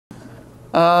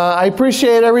I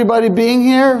appreciate everybody being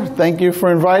here. Thank you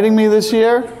for inviting me this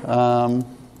year.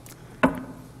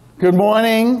 Good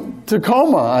morning,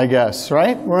 Tacoma, I guess,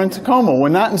 right? We're in Tacoma. We're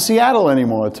not in Seattle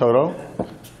anymore, Toto.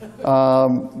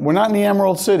 We're not in the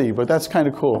Emerald City, but that's kind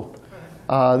of cool.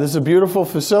 This is a beautiful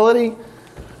facility.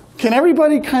 Can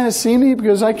everybody kind of see me?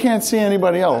 Because I can't see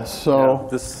anybody else. So yeah,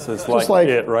 this is like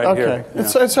it right here. Okay,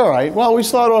 yeah. It's all right. Well, we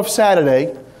start off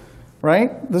Saturday,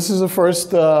 right? This is the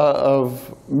first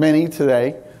of many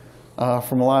today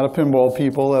from a lot of pinball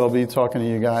people that'll be talking to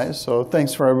you guys. So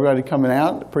thanks for everybody coming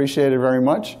out. Appreciate it very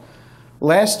much.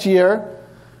 Last year,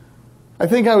 I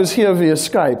think I was here via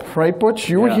Skype, right, Butch?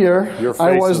 You were here.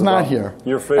 I was not here.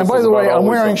 Your face. And by the way, I'm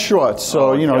wearing shorts,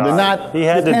 so you know they're not. He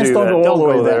had to do that. Don't go all the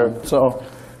way there. So.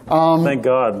 Thank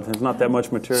God, there's not that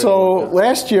much material. So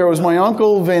last year was my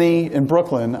Uncle Vinny in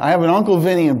Brooklyn. I have an Uncle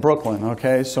Vinny in Brooklyn,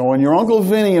 okay? So when your Uncle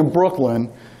Vinny in Brooklyn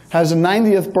has a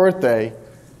 90th birthday,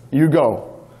 you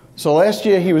go. So last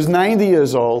year he was 90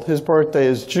 years old. His birthday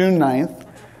is June 9th.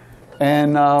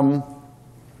 And,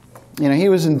 you know, he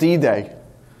was in D-Day,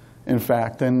 in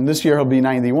fact. And this year he'll be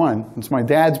 91. It's my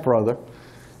dad's brother.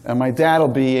 And my dad will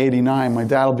be 89. My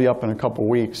dad will be up in a couple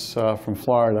weeks from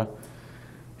Florida.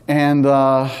 And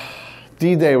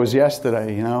D-Day was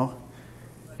yesterday, you know.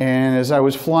 And as I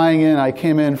was flying in, I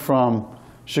came in from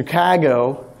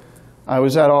Chicago. I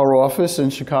was at our office in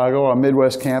Chicago, our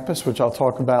Midwest campus, which I'll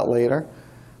talk about later.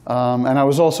 And I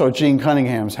was also at Gene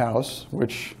Cunningham's house,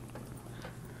 which,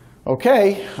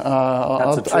 okay,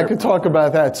 I could talk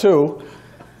about that too.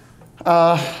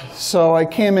 So I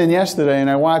came in yesterday and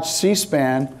I watched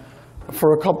C-SPAN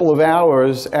for a couple of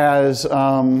hours as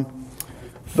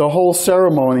the whole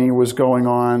ceremony was going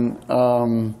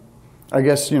on. I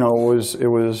guess, you know, it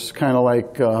was kind of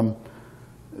like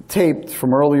taped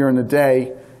from earlier in the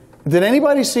day. Did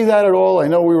anybody see that at all? I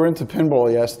know we were into pinball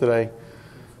yesterday.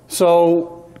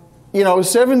 So, you know,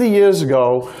 70 years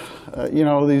ago, you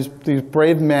know, these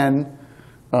brave men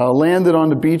landed on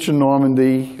the beach in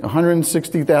Normandy,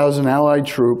 160,000 Allied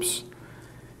troops,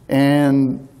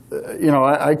 and you know,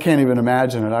 I can't even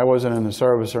imagine it. I wasn't in the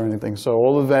service or anything. So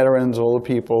all the veterans, all the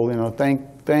people, you know,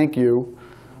 thank you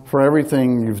for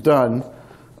everything you've done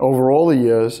over all the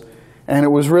years. And it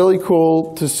was really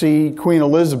cool to see Queen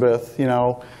Elizabeth, you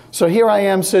know. So here I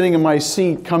am sitting in my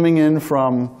seat coming in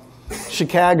from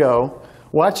Chicago,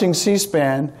 watching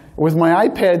C-SPAN with my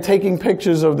iPad taking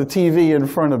pictures of the TV in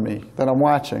front of me that I'm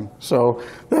watching. So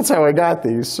that's how I got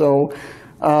these. So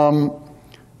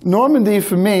Normandy,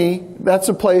 for me, that's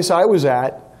a place I was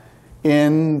at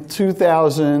in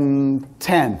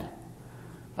 2010.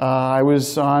 I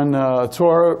was on a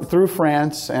tour through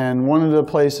France, and one of the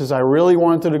places I really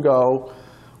wanted to go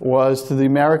was to the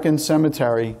American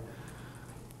Cemetery.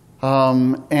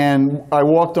 And I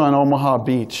walked on Omaha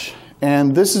Beach.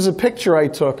 And this is a picture I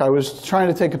took. I was trying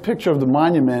to take a picture of the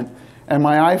monument, and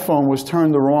my iPhone was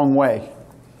turned the wrong way.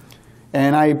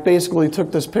 And I basically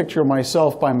took this picture of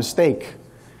myself by mistake.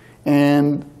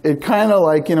 And it kind of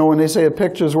like, you know, when they say a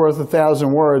picture's worth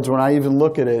 1,000 words, when I even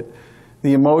look at it,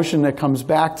 the emotion that comes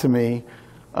back to me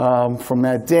from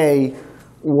that day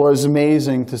was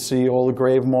amazing to see all the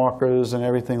grave markers and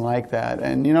everything like that.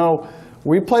 And, you know,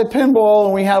 we play pinball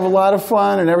and we have a lot of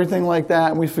fun and everything like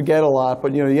that, and we forget a lot.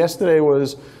 But, you know, yesterday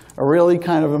was a really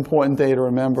kind of important day to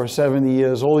remember, 70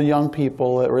 years, all the young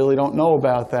people that really don't know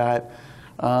about that.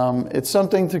 It's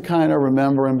something to kind of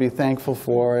remember and be thankful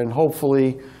for, and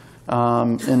hopefully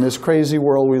in this crazy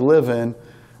world we live in,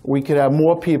 we could have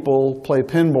more people play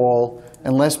pinball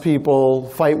and less people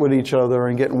fight with each other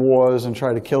and get in wars and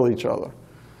try to kill each other.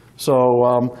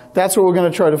 So that's what we're going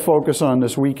to try to focus on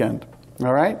this weekend.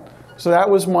 All right? So that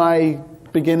was my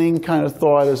beginning kind of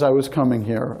thought as I was coming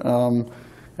here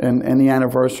and the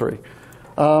anniversary.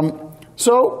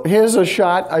 So here's a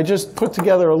shot. I just put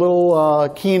together a little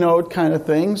keynote kind of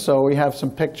thing, so we have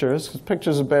some pictures, because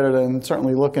pictures are better than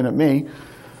certainly looking at me.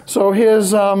 So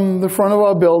here's the front of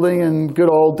our building in good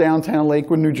old downtown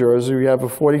Lakewood, New Jersey. We have a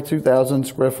 42,000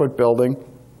 square foot building.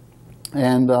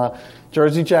 And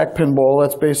Jersey Jack Pinball,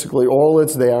 that's basically all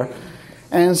that's there.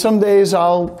 And some days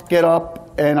I'll get up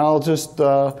and I'll just,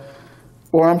 or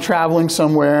I'm traveling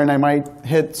somewhere and I might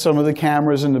hit some of the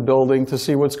cameras in the building to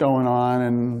see what's going on.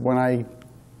 And when I,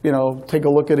 you know, take a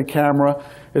look at a camera,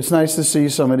 it's nice to see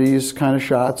some of these kind of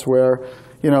shots where,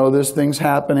 you know, there's things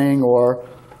happening or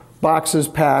boxes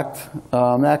packed,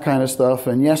 that kind of stuff.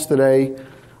 And yesterday,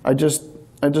 I just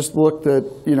looked at,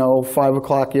 you know, 5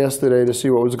 o'clock yesterday to see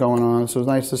what was going on. So it was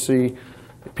nice to see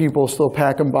people still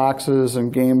packing boxes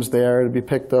and games there to be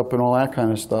picked up and all that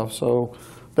kind of stuff. So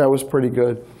that was pretty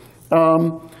good.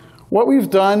 What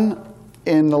we've done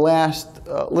in the last,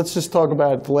 let's just talk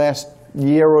about the last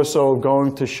year or so of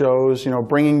going to shows,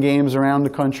 bringing games around the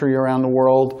country, around the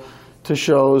world to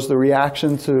shows, the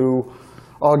reaction to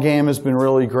our game has been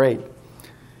really great.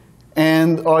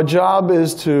 And our job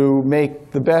is to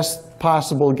make the best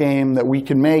possible game that we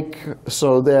can make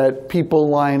so that people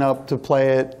line up to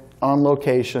play it on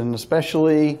location,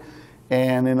 especially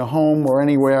and in a home or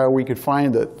anywhere we could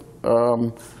find it.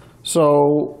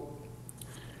 So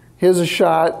here's a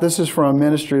shot. This is from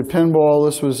Ministry of Pinball.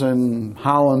 This was in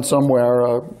Holland somewhere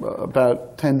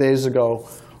about 10 days ago,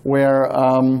 where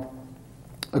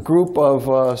a group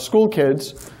of school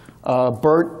kids,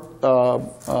 Bert,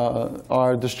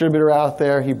 our distributor out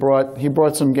there, he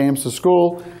brought some games to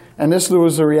school, and this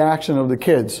was the reaction of the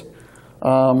kids.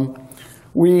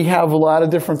 We have a lot of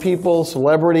different people,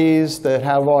 celebrities that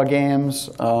have our games.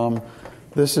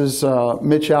 This is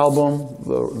Mitch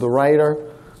Albom, the writer,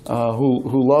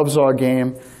 who loves our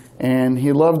game, and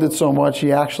he loved it so much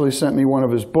he actually sent me one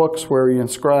of his books where he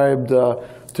inscribed,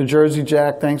 "To Jersey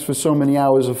Jack, thanks for so many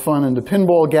hours of fun in the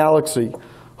pinball galaxy.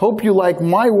 Hope you like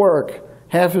my work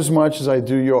half as much as I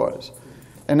do yours."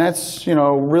 And that's,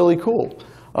 really cool.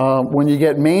 When you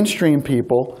get mainstream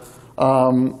people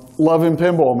loving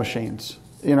pinball machines,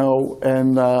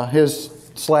 and his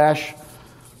Slash,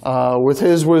 with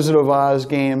his Wizard of Oz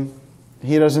game,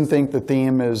 he doesn't think the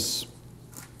theme is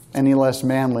any less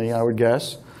manly, I would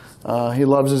guess. He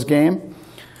loves his game.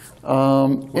 We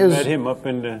met him up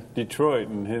in Detroit,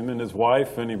 and him and his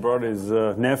wife, and he brought his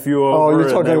nephew over. Oh, you're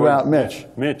talking about Mitch.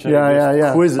 Mitch.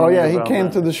 Yeah. Oh, yeah, he came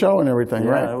that. To the show and everything,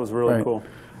 right? Yeah, that was really cool.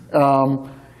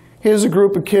 Here's a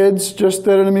group of kids just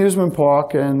at an amusement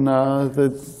park, and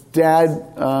the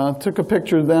dad took a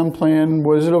picture of them playing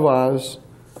Wizard of Oz,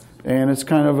 and it's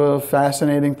kind of a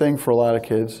fascinating thing for a lot of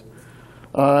kids.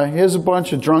 Here's a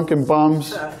bunch of drunken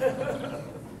bums,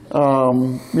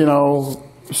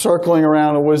 circling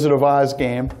around a Wizard of Oz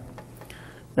game.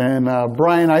 And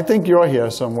Brian, I think you're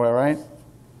here somewhere, right?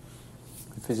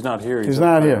 If he's not here, he's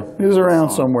not here. He's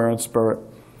around somewhere in spirit.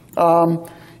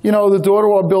 The door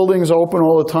to our building is open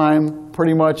all the time.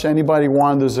 Pretty much anybody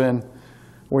wanders in.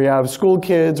 We have school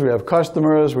kids, we have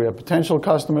customers, we have potential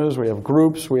customers, we have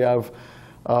groups. We had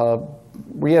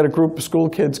a group of school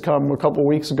kids come a couple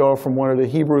weeks ago from one of the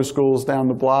Hebrew schools down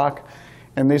the block,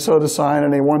 and they saw the sign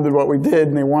and they wondered what we did,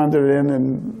 and they wandered in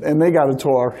and they got a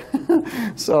tour.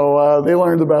 So they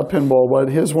learned about pinball. But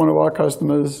here's one of our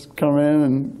customers come in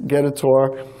and get a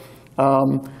tour.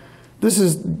 This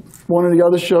is one of the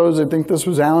other shows. I think this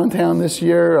was Allentown this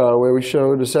year, where we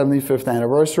showed the 75th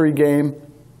anniversary game.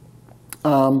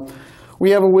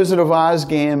 We have a Wizard of Oz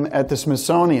game at the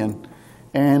Smithsonian,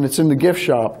 and it's in the gift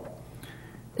shop.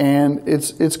 And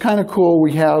it's kind of cool.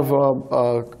 We have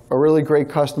a really great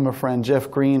customer friend,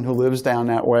 Jeff Green, who lives down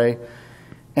that way.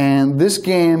 And this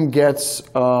game gets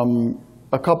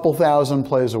a couple thousand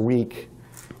plays a week.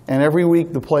 And every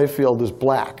week the play field is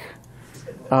black.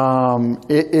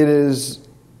 It is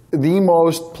the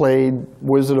most played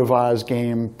Wizard of Oz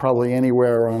game probably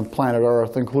anywhere on planet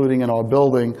Earth, including in our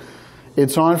building.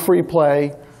 It's on free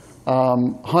play.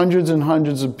 Hundreds and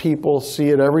hundreds of people see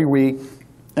it every week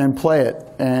and play it.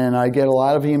 And I get a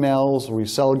lot of emails. We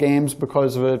sell games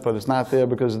because of it, but it's not there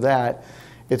because of that.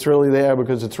 It's really there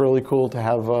because it's really cool to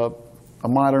have a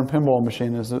modern pinball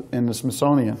machine in the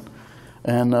Smithsonian.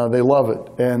 And they love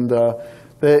it. And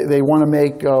they want to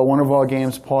make one of our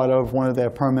games part of one of their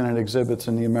permanent exhibits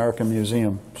in the American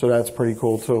Museum. So that's pretty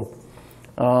cool, too.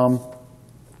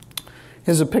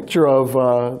 Here's a picture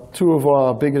of two of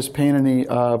our biggest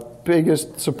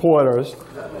biggest supporters,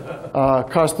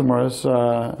 customers,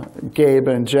 Gabe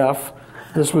and Jeff.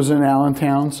 This was in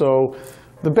Allentown. So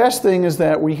the best thing is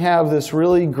that we have this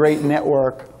really great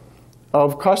network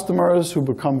of customers who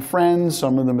become friends.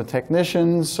 Some of them are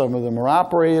technicians, some of them are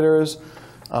operators.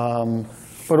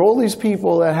 But all these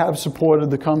people that have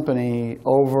supported the company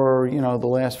over the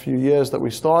last few years that we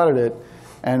started it,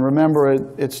 and remember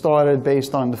it started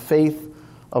based on the faith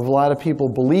of a lot of people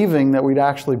believing that we'd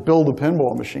actually build a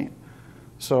pinball machine.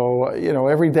 So,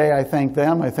 every day I thank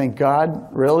them. I thank God,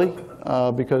 really,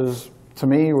 because to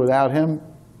me, without Him,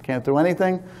 can't do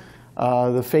anything.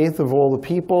 The faith of all the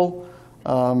people,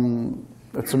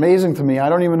 it's amazing to me. I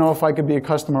don't even know if I could be a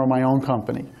customer of my own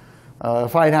company.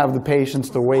 If I'd have the patience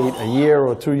to wait a year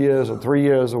or 2 years or 3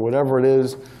 years or whatever it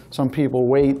is, some people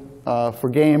wait for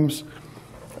games.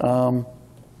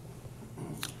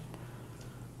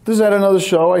 This is at another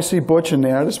show. I see Butch in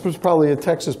there. This was probably a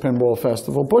Texas Pinball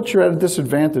Festival. Butch, you're at a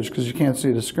disadvantage because you can't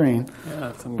see the screen.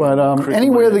 Yeah, but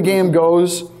anywhere the game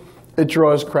goes, it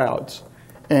draws crowds.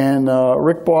 And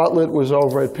Rick Bartlett was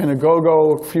over at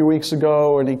Pinagogo a few weeks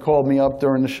ago, and he called me up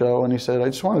during the show, and he said, I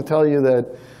just want to tell you that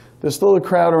there's still a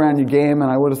crowd around your game, and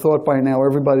I would have thought by now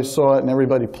everybody saw it and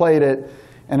everybody played it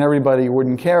and everybody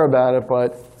wouldn't care about it,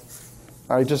 but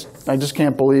I just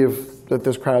can't believe that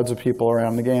there's crowds of people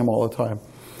around the game all the time.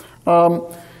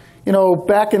 You know,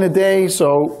 back in the day,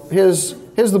 so here's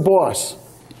the boss.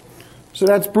 So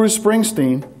that's Bruce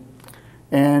Springsteen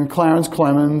and Clarence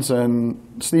Clemens and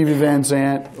Stevie Van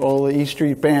Zandt, all the E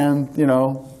Street Band, you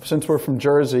know, since we're from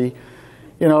Jersey.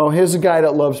 You know, here's a guy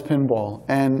that loves pinball.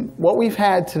 And what we've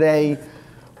had today,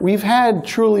 we've had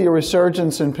truly a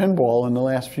resurgence in pinball in the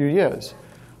last few years.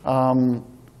 You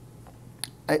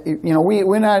know,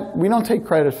 we don't take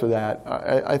credit for that.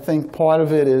 I think part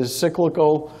of it is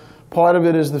cyclical. Part of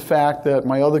it is the fact that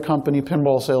my other company,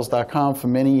 pinballsales.com, for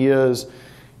many years,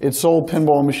 it sold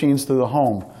pinball machines to the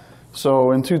home.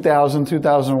 So in 2000,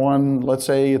 2001, let's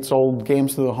say it sold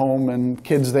games to the home and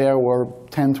kids there were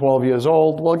 10, 12 years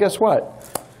old. Well, guess what?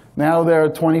 Now they're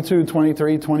 22,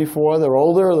 23, 24. They're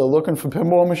older. They're looking for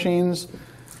pinball machines.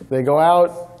 They go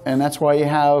out, and that's why you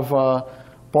have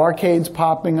barcades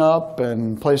popping up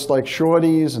and places like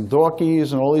Shorty's and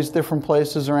Dorky's and all these different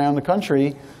places around the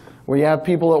country where you have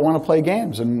people that want to play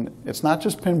games. And it's not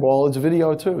just pinball, it's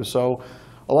video too. So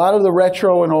a lot of the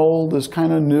retro and old is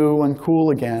kind of new and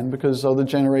cool again because other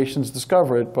generations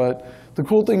discover it. But the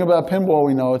cool thing about pinball,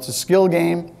 we know it's a skill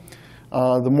game.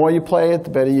 The more you play it, the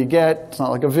better you get. It's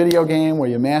not like a video game where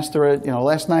you master it. You know,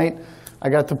 last night I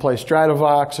got to play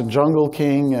Stratovox and Jungle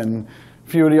King and a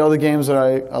few of the other games that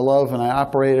I love and I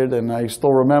operated, and I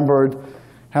still remembered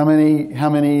how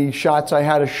many shots I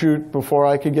had to shoot before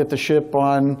I could get the ship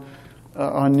on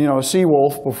you know,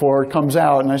 Seawolf before it comes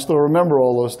out, and I still remember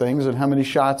all those things and how many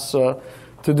shots to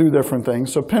do different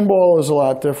things. So pinball is a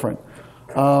lot different.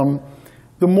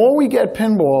 The more we get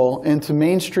pinball into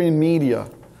mainstream media,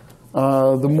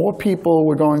 the more people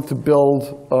we're going to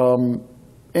build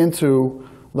into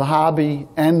the hobby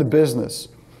and the business.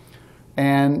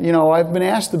 And you know, I've been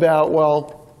asked about,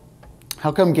 well,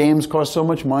 how come games cost so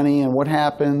much money and what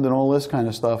happened and all this kind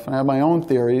of stuff. And I have my own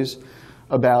theories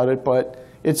about it, but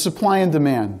it's supply and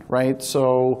demand, right?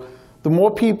 So the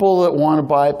more people that want to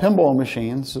buy pinball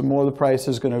machines, the more the price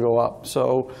is going to go up.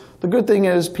 So the good thing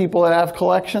is people that have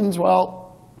collections,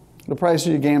 well, the price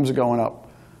of your games are going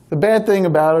up. The bad thing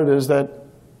about it is that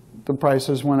the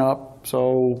prices went up.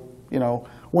 So, you know,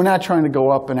 we're not trying to go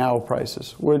up in our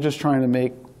prices. We're just trying to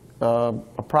make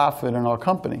a profit in our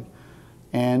company.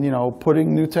 And, you know,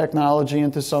 putting new technology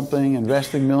into something,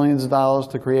 investing millions of dollars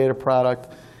to create a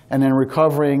product, and then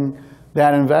recovering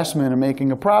that investment and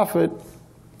making a profit,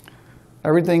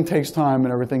 everything takes time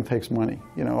and everything takes money.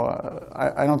 You know,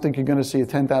 I don't think you're going to see a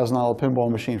 $10,000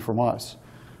 pinball machine from us.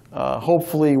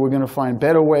 Hopefully, we're going to find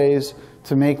better ways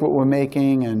to make what we're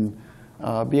making and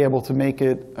be able to make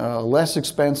it less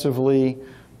expensively,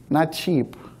 not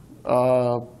cheap,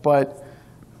 but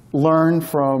learn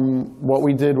from what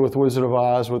we did with Wizard of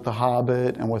Oz, with The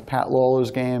Hobbit, and with Pat Lawler's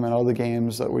game and other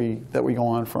games that we go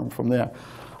on from there.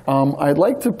 I'd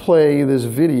like to play this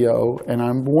video, and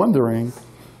I'm wondering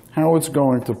how it's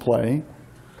going to play.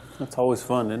 That's always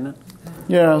fun, isn't it?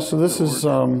 Yeah, so this is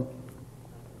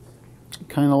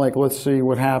kind of like let's see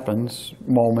what happens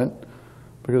moment,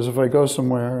 because if I go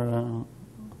somewhere...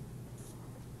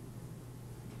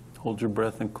 Hold your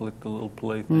breath and click the little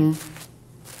play thing.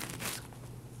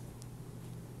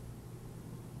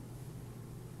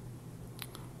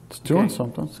 It's doing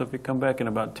something. So if you come back in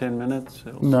about 10 minutes,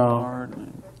 it'll start.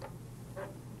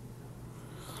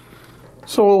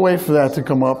 So we'll wait for that to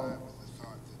come up.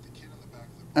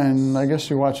 And I guess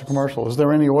you watch a commercial. Is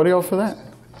there any audio for that?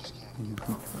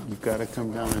 You've got to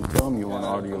come down and tell them you want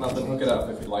audio. Nothing, hook it up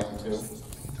if you'd like me to.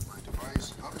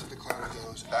 Device, up to the cloud it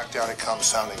goes, back down it comes,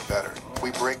 sounding better.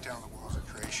 We break down the walls of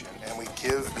creation, and we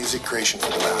give music creation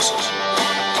for the masses.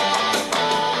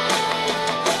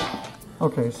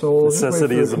 Okay, so we'll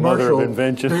necessity is the mother of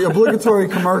invention. The obligatory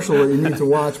commercial that you need to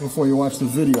watch before you watch the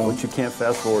video. Which you can't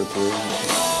fast forward through.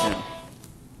 Yeah.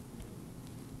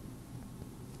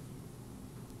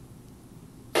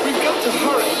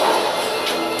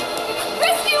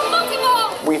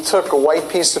 We took a white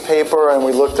piece of paper and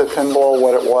we looked at pinball,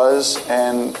 what it was,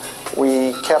 and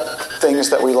we kept things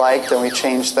that we liked and we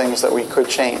changed things that we could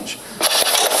change.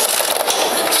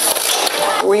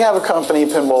 We have a company,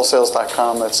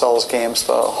 pinballsales.com, that sells games to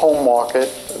the home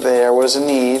market. There was a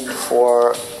need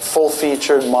for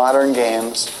full-featured modern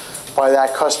games by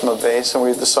that customer base, and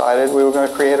we decided we were going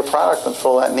to create a product and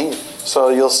fill that need. So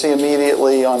you'll see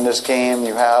immediately on this game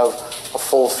you have a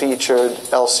full-featured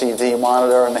LCD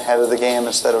monitor in the head of the game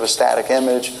instead of a static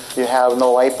image. You have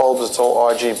no light bulbs, it's all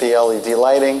RGB LED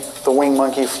lighting. The wing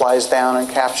monkey flies down and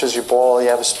captures your ball. You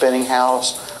have a spinning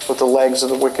house with the legs of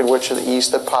the Wicked Witch of the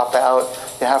East that pop out.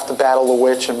 You have to battle the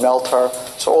witch and melt her.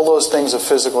 So all those things are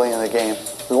physically in the game.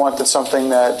 We wanted something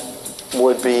that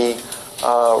would be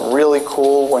really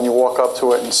cool when you walk up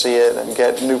to it and see it and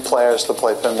get new players to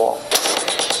play pinball.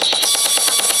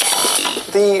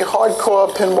 The hardcore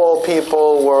pinball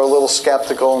people were a little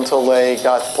skeptical until they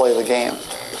got to play the game.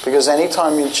 Because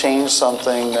anytime you change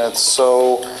something that's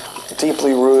so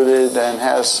deeply rooted and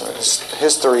has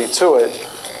history to it,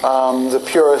 the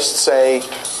purists say,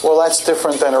 well, that's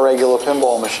different than a regular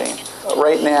pinball machine.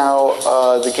 Right now,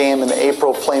 the game in the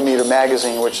April Play Meter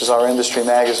magazine, which is our industry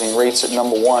magazine, rates it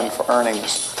 #1 for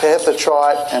earnings. To hit the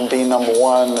chart and be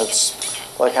 #1,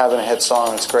 it's like having a hit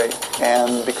song. It's great.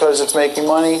 And because it's making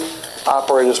money,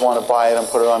 operators want to buy it and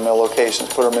put it on their locations,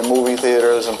 put them in movie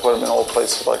theaters and put them in all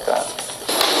places like that.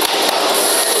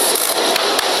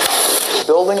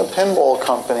 Building a pinball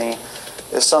company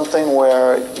is something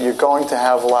where you're going to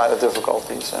have a lot of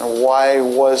difficulties. And why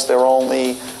was there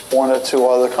only 1 or 2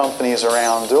 other companies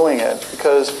around doing it?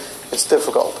 Because it's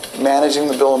difficult. Managing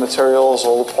the bill of materials,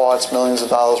 all the parts, millions of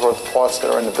dollars worth of parts that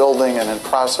are in the building and then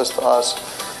processed to us,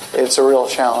 it's a real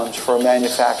challenge for a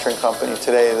manufacturing company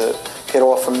today to get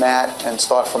off a mat and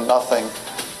start from nothing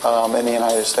in the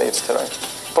United States today.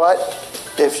 But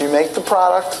if you make the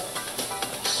product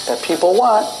that people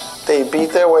want, they beat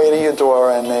their way to your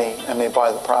door and they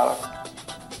buy the product.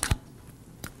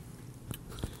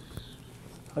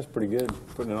 That's pretty good.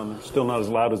 Putting it on there. Still not as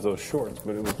loud as those shorts,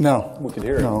 but it was, no, we could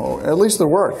hear it. No, at least it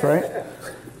worked, right?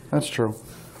 That's true.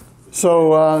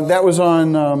 So that was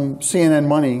on CNN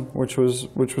Money, which was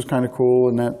kind of cool,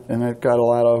 and that got a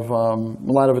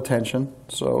lot of attention.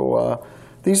 So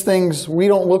these things, we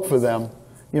don't look for them.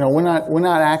 You know, we're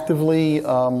not actively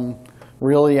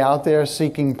really out there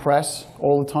seeking press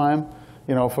all the time.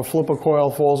 You know, if a flipper coil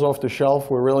falls off the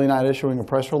shelf, we're really not issuing a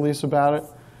press release about it.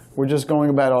 We're just going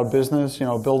about our business, you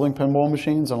know, building pinball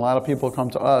machines, and a lot of people come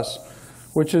to us,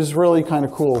 which is really kind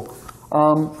of cool.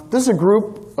 This is a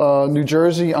group, New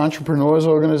Jersey Entrepreneurs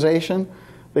Organization,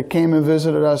 that came and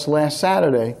visited us last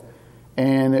Saturday,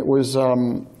 and it was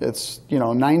it's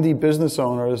 90 business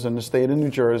owners in the state of New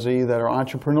Jersey that are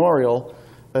entrepreneurial,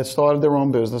 that started their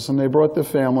own business, and they brought their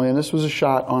family, and this was a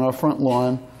shot on our front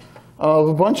lawn of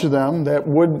a bunch of them that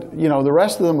would, the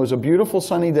rest of them was a beautiful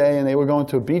sunny day, and they were going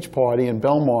to a beach party in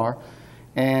Belmar,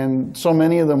 and so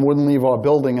many of them wouldn't leave our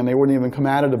building, and they wouldn't even come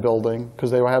out of the building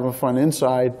because they were having fun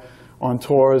inside on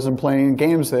tours and playing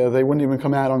games there. They wouldn't even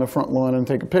come out on the front lawn and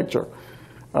take a picture.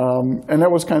 And that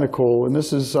was kind of cool. And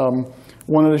this is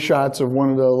one of the shots of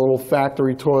one of the little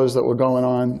factory tours that were going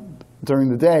on during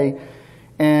the day.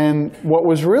 And what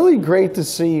was really great to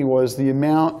see was the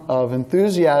amount of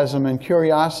enthusiasm and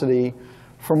curiosity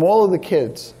from all of the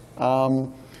kids.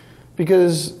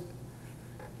 Because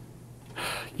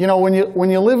when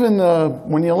you live in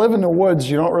the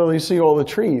woods, you don't really see all the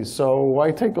trees. So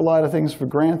I take a lot of things for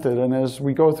granted. And as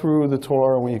we go through the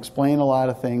tour and we explain a lot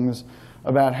of things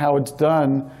about how it's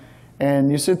done, and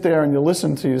you sit there and you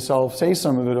listen to yourself say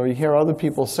some of it, or you hear other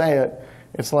people say it,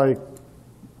 it's like,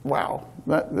 wow,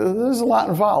 there's a lot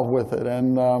involved with it.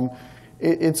 And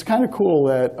it's kind of cool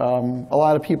that a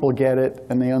lot of people get it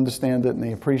and they understand it and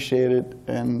they appreciate it,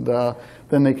 and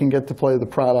then they can get to play the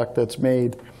product that's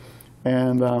made.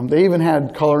 And they even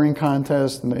had coloring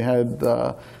contests, and they had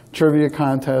trivia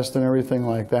contests and everything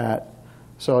like that.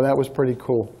 So that was pretty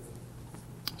cool.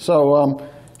 So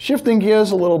shifting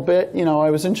gears a little bit, I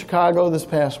was in Chicago this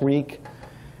past week,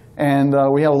 and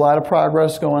we have a lot of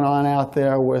progress going on out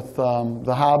there with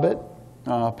The Hobbit.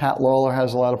 Pat Lawler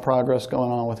has a lot of progress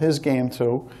going on with his game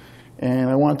too. And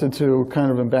I wanted to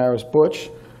kind of embarrass Butch,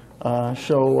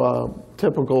 show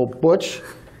typical Butch.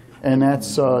 And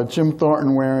that's Jim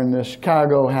Thornton wearing the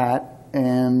Chicago hat,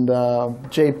 and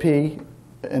JP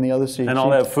in the other seat. And all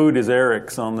that food is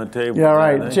Eric's on the table. Yeah,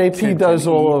 right. JP does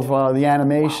all of the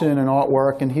animation and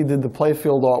artwork, and he did the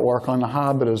playfield artwork on The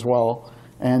Hobbit as well.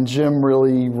 And Jim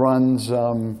really runs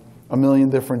a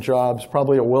million different jobs.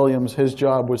 Probably at Williams, his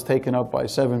job was taken up by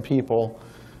 7 people.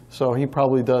 So he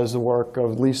probably does the work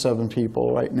of at least 7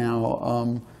 people right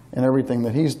now in everything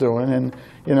that he's doing. And,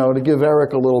 to give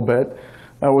Eric a little bit,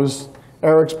 that was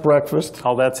Eric's breakfast.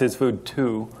 Oh, that's his food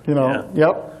too. Yeah.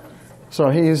 Yep. So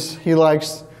he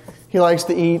likes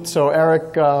to eat. So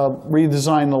Eric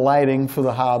redesigned the lighting for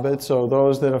The Hobbit. So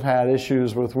those that have had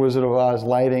issues with Wizard of Oz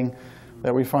lighting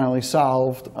that we finally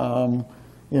solved,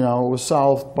 was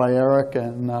solved by Eric.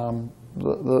 And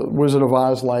the Wizard of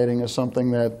Oz lighting is something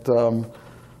that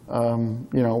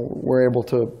we're able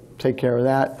to take care of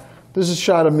that. This is a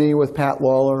shot of me with Pat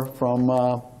Lawler from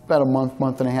about a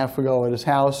month and a half ago at his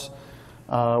house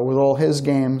with all his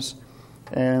games.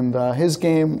 And his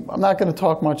game, I'm not going to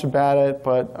talk much about it,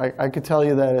 but I could tell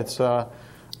you that it's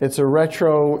a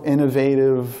retro,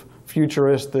 innovative,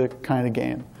 futuristic kind of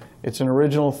game. It's an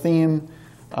original theme.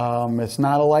 It's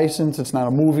not a license. It's not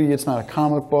a movie. It's not a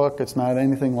comic book. It's not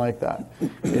anything like that.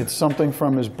 It's something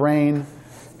from his brain.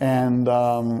 And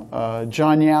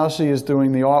John Yowsey is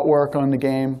doing the artwork on the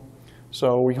game.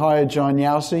 So we hired John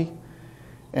Yowsey,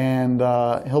 and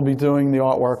he'll be doing the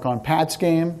artwork on Pat's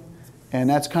game. And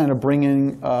that's kind of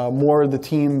bringing more of the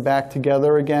team back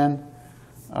together again.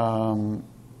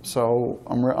 So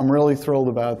I'm really thrilled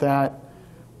about that.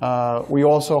 We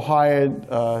also hired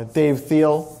Dave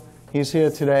Thiel. He's here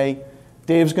today.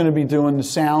 Dave's going to be doing the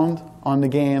sound on the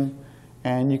game.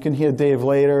 And you can hear Dave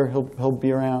later. He'll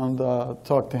be around,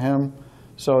 talk to him.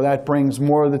 So that brings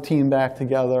more of the team back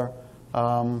together.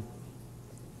 So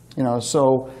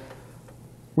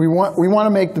we want to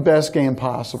make the best game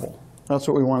possible. That's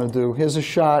what we want to do. Here's a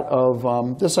shot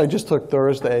of this I just took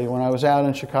Thursday. When I was out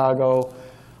in Chicago,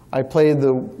 I played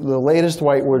the latest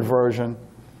Whitewood version,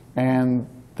 and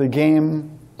the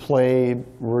game played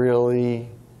really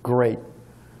great.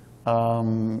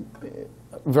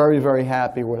 Very, very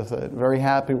happy with it. Very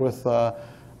happy with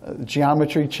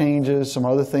geometry changes. Some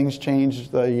other things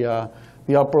changed. The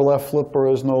upper left flipper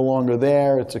is no longer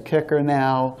there. It's a kicker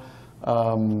now.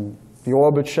 The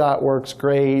orbit shot works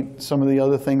great. Some of the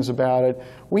other things about it.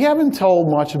 We haven't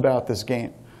told much about this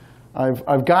game.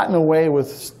 I've gotten away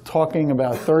with talking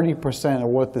about 30% of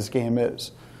what this game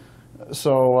is.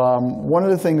 So one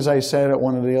of the things I said at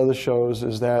one of the other shows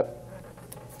is that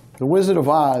The Wizard of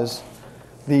Oz,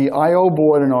 the I/O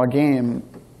board in our game,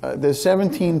 there's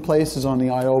 17 places on the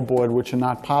I/O board which are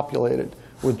not populated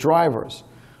with drivers.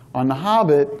 On The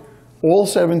Hobbit, all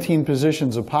 17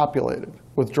 positions are populated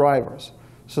with drivers.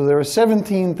 So there are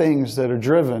 17 things that are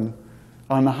driven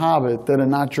on The Hobbit that are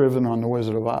not driven on The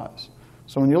Wizard of Oz.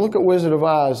 So when you look at Wizard of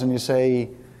Oz and you say,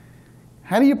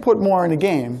 how do you put more in a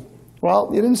game? Well,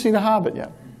 you didn't see The Hobbit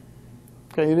yet.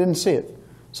 Okay, you didn't see it.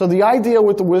 So the idea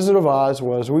with The Wizard of Oz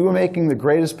was we were making the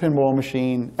greatest pinball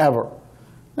machine ever.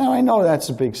 Now, I know that's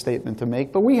a big statement to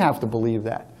make, but we have to believe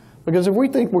that. Because if we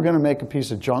think we're going to make a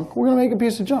piece of junk, we're going to make a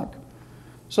piece of junk.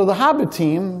 So the Hobbit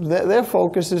team, their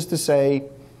focus is to say,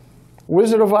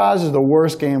 Wizard of Oz is the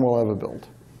worst game we'll ever build.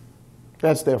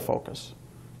 That's their focus.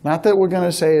 Not that we're going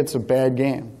to say it's a bad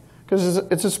game, because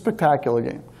it's a spectacular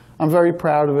game. I'm very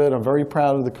proud of it. I'm very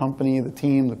proud of the company, the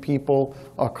team, the people,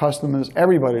 our customers,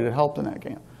 everybody that helped in that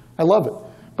game. I love it.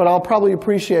 But I'll probably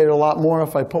appreciate it a lot more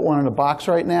if I put one in a box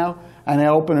right now and I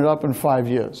open it up in 5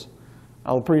 years.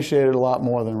 I'll appreciate it a lot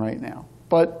more than right now.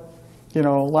 But, a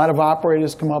lot of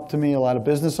operators come up to me, a lot of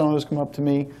business owners come up to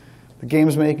me. The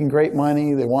game's making great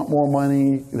money. They want more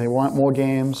money. They want more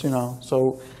games,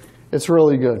 So it's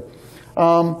really good.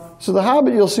 So The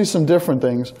Hobbit, you'll see some different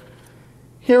things.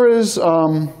 Here is,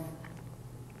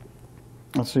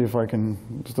 let's see if I can,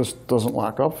 this doesn't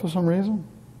lock up for some reason.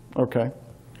 Okay.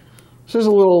 This is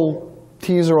a little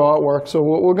teaser artwork. So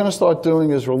what we're going to start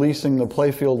doing is releasing the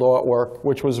playfield artwork,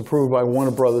 which was approved by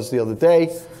Warner Brothers the other day.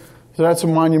 So that's a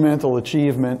monumental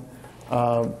achievement.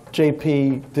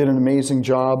 JP did an amazing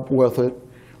job with it.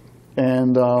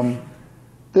 And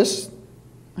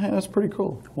that's pretty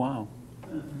cool. Wow.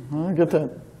 I get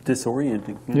that.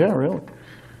 Disorienting. Yeah, really.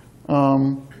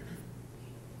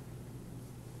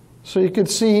 So you could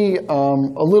see a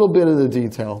little bit of the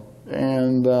detail.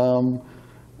 And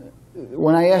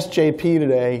when I asked JP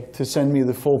today to send me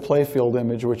the full playfield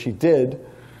image, which he did,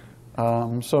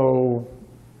 so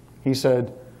he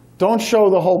said, don't show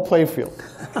the whole playfield.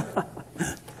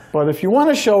 But if you want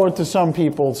to show it to some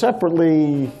people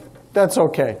separately, that's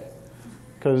okay.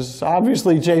 Because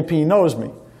obviously JP knows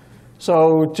me.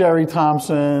 So Jerry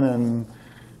Thompson and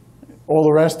all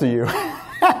the rest of you,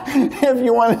 if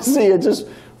you want to see it, just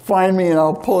find me and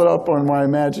I'll pull it up on my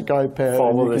magic iPad.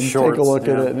 Follow and the you can shorts, take a look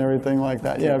at yeah. it and everything like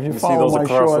that. Yeah, if you see follow those my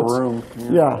across shorts. the room.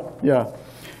 Yeah, yeah.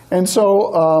 And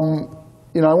so,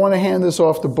 I want to hand this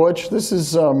off to Butch. This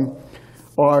is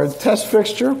our test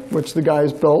fixture, which the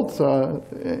guys built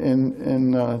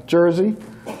in Jersey.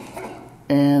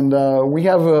 And we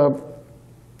have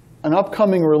an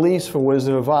upcoming release for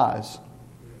Wizard of Oz.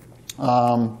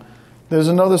 There's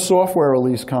another software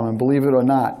release coming, believe it or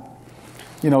not.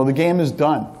 The game is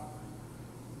done.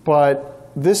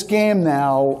 But this game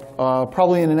now,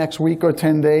 probably in the next week or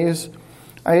 10 days,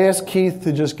 I asked Keith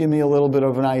to just give me a little bit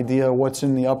of an idea of what's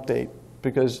in the update.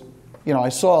 Because, I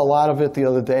saw a lot of it the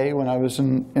other day when I was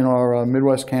in our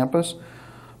Midwest campus.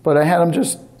 But I had him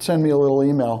just send me a little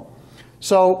email.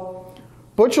 So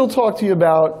Butch will talk to you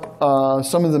about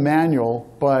some of the manual,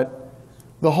 but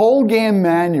the whole game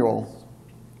manual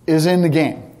is in the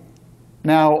game.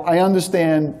 Now, I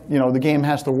understand, the game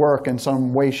has to work in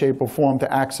some way, shape, or form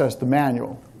to access the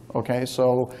manual. Okay,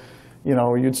 so,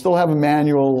 you'd still have a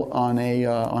manual on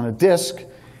a disc,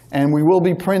 and we will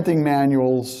be printing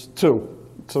manuals too.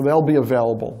 So they'll be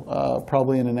available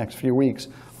probably in the next few weeks.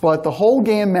 But the whole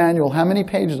game manual, how many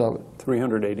pages of it?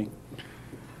 380.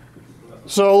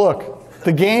 So look,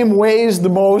 the game weighs the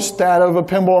most out of a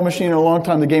pinball machine in a long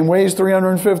time. The game weighs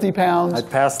 350 pounds. I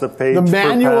passed the page The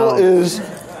manual is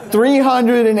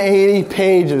 380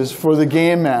 pages for the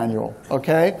game manual,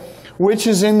 okay? Which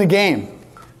is in the game.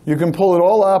 You can pull it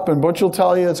all up, and Butch will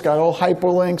tell you it's got all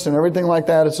hyperlinks and everything like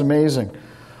that. It's amazing.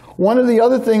 One of the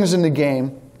other things in the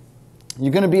game,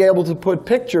 you're going to be able to put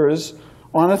pictures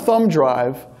on a thumb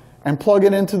drive and plug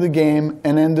it into the game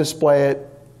and then display it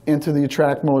into the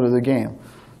attract mode of the game.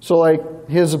 So like,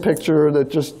 here's a picture that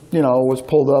just, was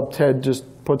pulled up. Ted just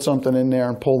put something in there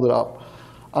and pulled it up.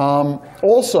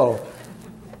 Also,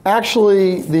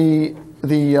 actually, the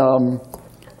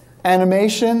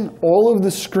animation, all of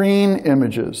the screen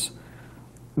images,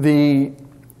 the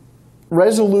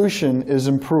resolution is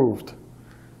improved.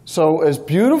 So as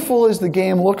beautiful as the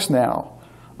game looks now,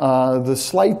 the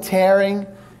slight tearing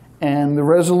and the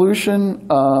resolution,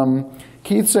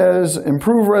 Keith says,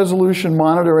 improve resolution,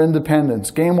 monitor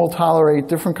independence. Game will tolerate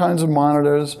different kinds of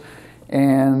monitors,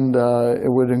 and it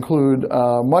would include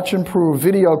much improved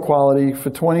video quality for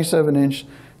 27-inch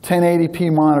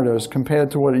 1080p monitors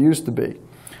compared to what it used to be.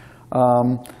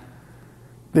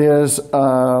 There's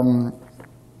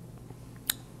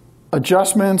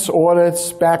adjustments,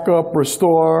 audits, backup,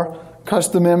 restore,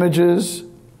 custom images,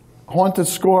 haunted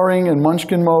scoring and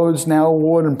Munchkin modes, now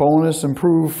award and bonus,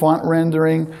 improved font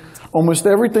rendering, almost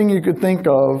everything you could think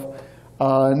of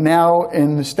now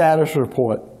in the status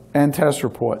report and test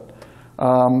report. There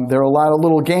are a lot of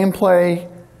little gameplay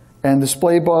and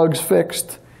display bugs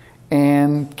fixed,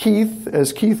 and Keith,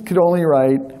 as Keith could only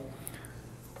write,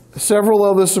 several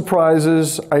other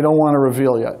surprises I don't want to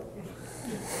reveal yet.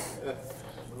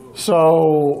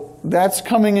 So that's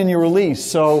coming in your release.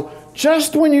 So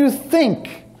just when you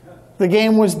think the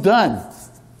game was done,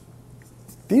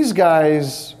 these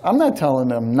guys, I'm not telling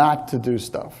them not to do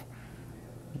stuff.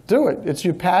 Do it. It's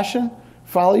your passion.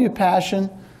 Follow your passion.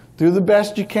 Do the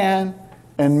best you can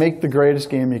and make the greatest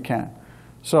game you can.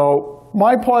 So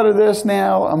my part of this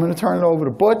now, I'm going to turn it over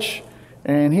to Butch,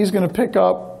 and he's going to pick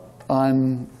up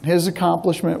on his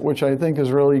accomplishment, which I think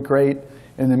is really great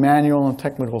in the manual and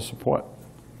technical support.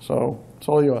 So it's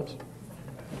all yours.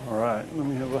 All right, let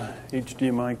me have a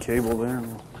HDMI cable there.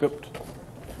 Oops.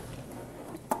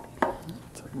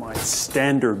 It's my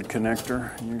standard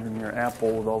connector using your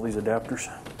Apple with all these adapters.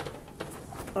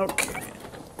 Okay.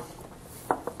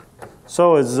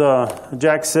 So as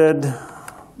Jack said,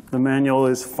 the manual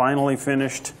is finally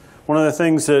finished. One of the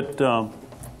things that,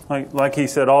 like he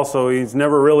said also, he's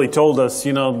never really told us,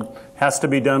 has to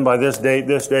be done by this date,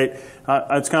 this date.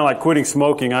 It's kind of like quitting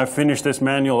smoking. I've finished this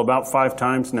manual about 5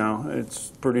 times now. It's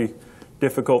pretty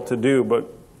difficult to do, but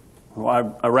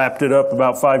I wrapped it up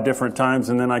about 5 different times,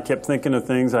 and then I kept thinking of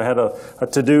things. I had a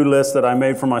to-do list that I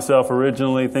made for myself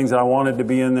originally, things I wanted to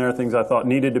be in there, things I thought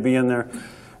needed to be in there.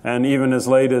 And even as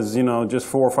late as, just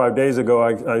 4 or 5 days ago,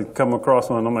 I come across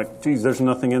one. I'm like, geez, there's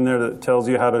nothing in there that tells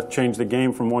you how to change the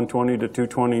game from 120 to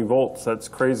 220 volts. That's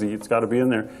crazy. It's got to be in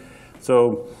there.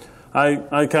 So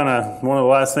I kind of, one of the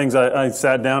last things I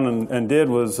sat down and did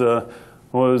was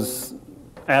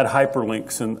add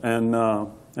hyperlinks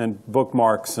and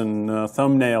bookmarks and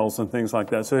thumbnails and things like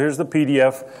that. So here's the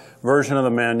PDF version of the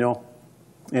manual.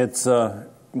 It's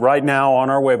right now on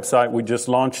our website. We just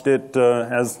launched it,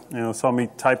 as saw me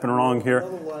typing wrong here.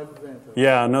 Another live event.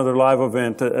 Yeah, another live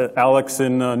event. Alex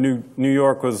in New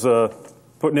York was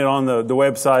putting it on the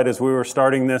website as we were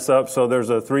starting this up. So there's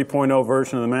a 3.0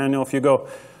 version of the manual. If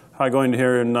I go into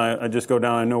here and I just go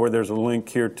down, I know where there's a link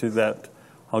here to that.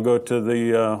 I'll go to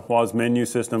the WAS menu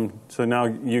system. So now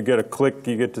you get a click.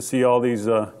 You get to see all these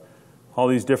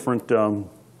different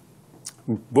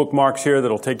bookmarks here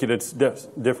that'll take you to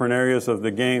different areas of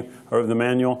the game or of the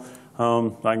manual.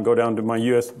 I can go down to my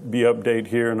USB update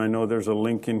here, and I know there's a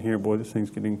link in here. Boy, this thing's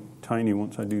getting tiny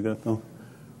once I do that, though.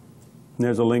 And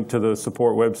there's a link to the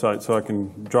support website, so I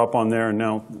can drop on there, and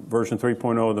now version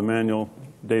 3.0 of the manual,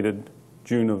 dated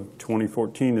June of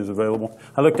 2014, is available.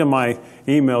 I looked at my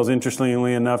emails.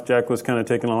 Interestingly enough, Jack was kind of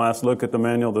taking a last look at the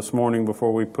manual this morning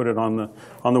before we put it on the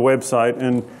website,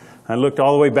 and I looked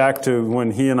all the way back to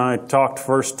when he and I talked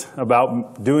first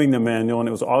about doing the manual, and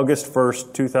it was August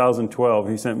 1st, 2012.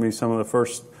 He sent me some of the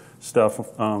first stuff.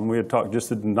 We had talked just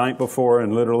the night before,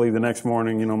 and literally the next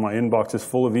morning, my inbox is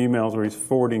full of emails where he's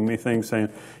forwarding me things saying,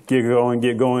 get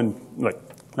going, like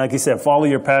like he said, follow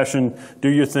your passion, do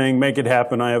your thing, make it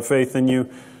happen. I have faith in you.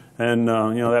 And,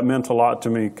 that meant a lot to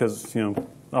me because,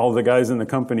 all the guys in the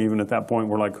company, even at that point,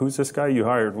 were like, who's this guy you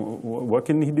hired? What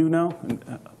can he do now? And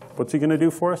what's he going to do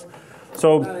for us?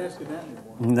 So They're not asking that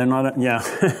anymore. they're not, yeah.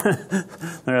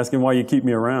 They're asking why you keep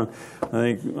me around,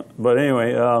 I think. But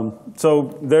anyway,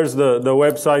 so there's the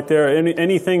website there.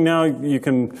 Anything now you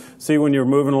can see when you're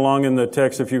moving along in the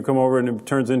text, if you come over and it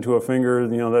turns into a finger,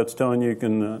 that's telling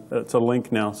you it's a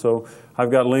link now. So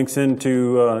I've got links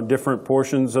into different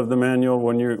portions of the manual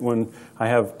when I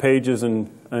have pages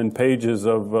and pages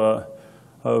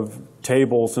of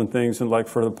tables and things, and like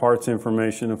for the parts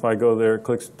information. If I go there,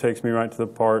 it takes me right to the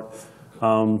part.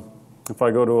 If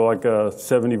I go to like a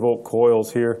 70-volt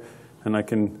coils here, and I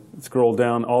can scroll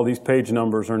down, all these page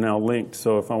numbers are now linked.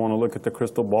 So if I want to look at the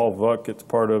crystal ball VUC, it's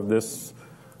part of this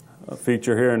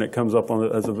feature here, and it comes up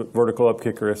as a vertical up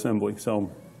kicker assembly.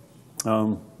 So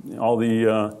all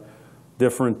the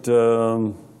different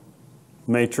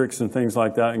matrix and things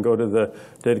like that, and go to the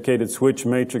dedicated switch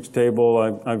matrix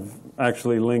table. I've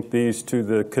actually linked these to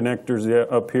the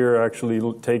connectors up here,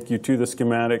 actually take you to the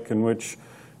schematic in which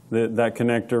that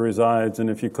connector resides, and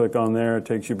if you click on there, it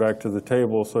takes you back to the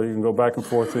table. So you can go back and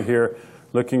forth to here,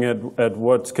 looking at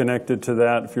what's connected to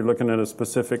that. If you're looking at a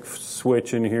specific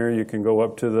switch in here, you can go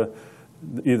up to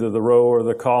either the row or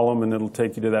the column, and it'll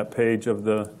take you to that page of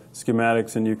the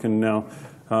schematics, and you can now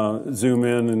zoom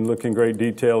in and look in great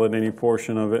detail at any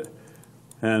portion of it.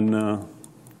 And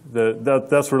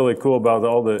that's really cool about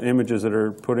all the images that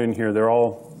are put in here. They're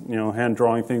all hand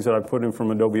drawing things that I put in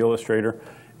from Adobe Illustrator.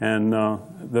 And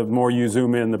the more you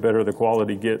zoom in, the better the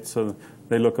quality gets. So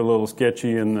they look a little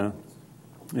sketchy in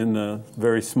the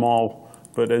very small,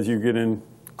 but as you get in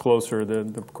closer,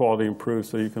 the quality improves.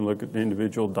 So you can look at the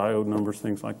individual diode numbers,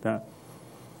 things like that.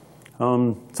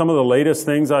 Some of the latest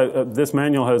things, this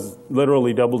manual has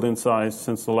literally doubled in size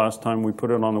since the last time we put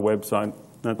it on the website.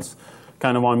 That's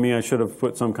kind of on me. I should have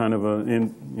put some kind of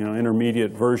an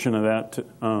intermediate version of that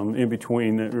in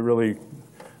between. It really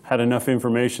had enough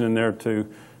information in there to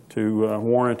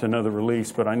warrant another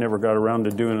release, but I never got around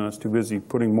to doing it. I was too busy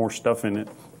putting more stuff in it.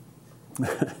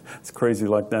 It's crazy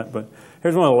like that. But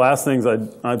here's one of the last things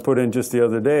I put in just the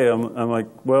other day. I'm like,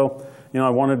 well, I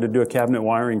wanted to do a cabinet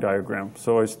wiring diagram.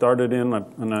 So I started in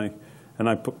and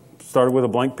I started with a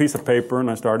blank piece of paper,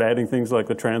 and I started adding things like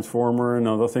the transformer and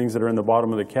other things that are in the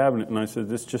bottom of the cabinet. And I said,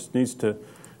 this just needs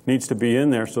to be in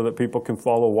there so that people can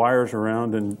follow wires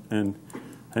around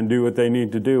and do what they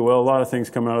need to do. Well, a lot of things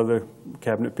come out of the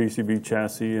cabinet PCB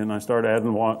chassis, and I started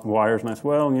adding wires, and I said,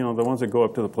 well, the ones that go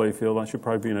up to the playfield, I should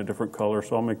probably be in a different color,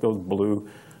 so I'll make those blue.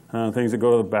 Things that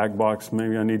go to the back box,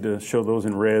 maybe I need to show those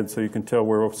in red so you can tell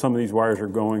where some of these wires are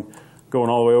going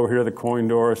all the way over here to the coin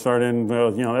door. I started in,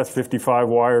 that's 55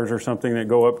 wires or something that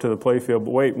go up to the playfield,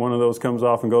 but wait, one of those comes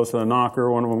off and goes to the knocker,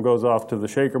 one of them goes off to the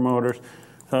shaker motors.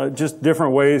 Just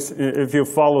different ways. If you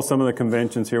follow some of the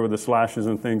conventions here with the slashes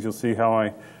and things, you'll see how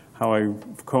I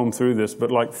comb through this.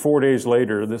 But like 4 days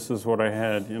later, this is what I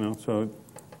had. So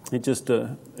it's just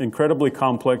an incredibly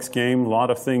complex game. A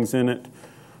lot of things in it.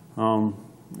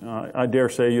 I dare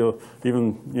say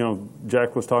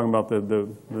Jack was talking about the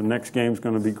next game's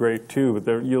going to be great too.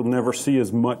 But you'll never see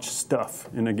as much stuff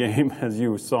in a game as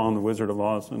you saw in the Wizard of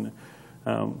Oz. And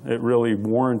it really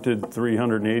warranted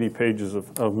 380 pages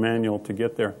of manual to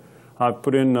get there. I've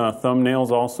put in thumbnails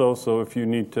also, so if you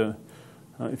need to,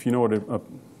 if you know what a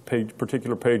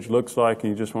particular page looks like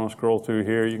and you just want to scroll through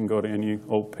here, you can go to any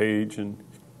old page and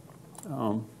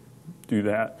do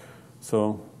that.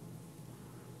 So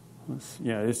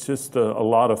yeah, it's just a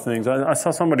lot of things. I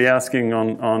saw somebody asking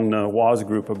on WAS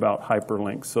group about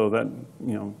hyperlinks, so that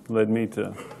led me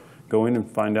to go in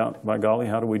and find out, by golly,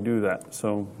 how do we do that?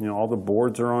 So, all the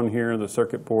boards are on here, the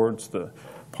circuit boards, the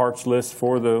parts list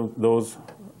for those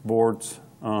boards.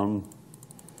 So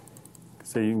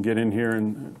you can get in here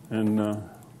and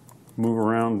move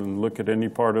around and look at any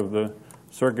part of the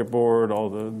circuit board, all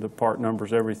the part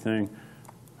numbers, everything.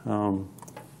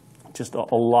 Just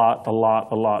a lot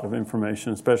of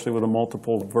information, especially with the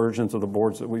multiple versions of the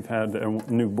boards that we've had, and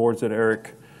new boards that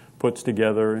Eric puts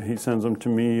together. He sends them to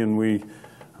me, and we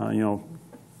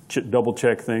double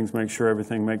check things, make sure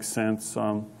everything makes sense.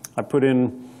 I put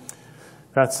in,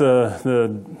 that's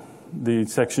the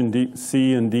section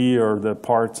C and D are the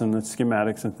parts and the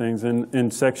schematics and things. In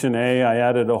section A, I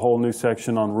added a whole new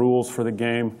section on rules for the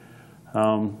game.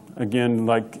 Again,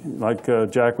 like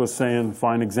Jack was saying,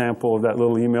 fine example of that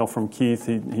little email from Keith.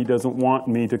 He doesn't want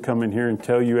me to come in here and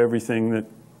tell you everything that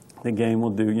the game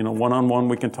will do. One-on-one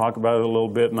we can talk about it a little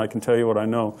bit, and I can tell you what I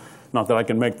know. Not that I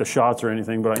can make the shots or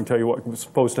anything, but I can tell you what's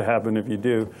supposed to happen if you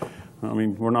do. I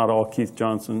mean, we're not all Keith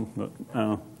Johnson, but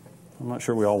I'm not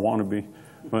sure we all want to be.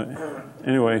 But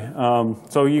anyway,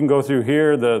 so you can go through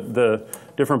here. The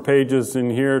different pages in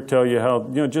here tell you how,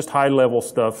 just high-level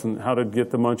stuff and how to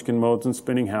get the Munchkin modes and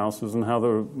spinning houses and how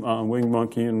the Winged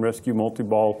Monkey and Rescue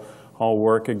Multi-Ball all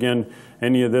work. Again,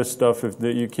 any of this stuff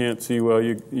that you can't see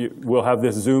well, we'll have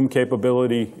this zoom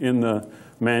capability in the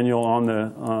manual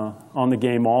on the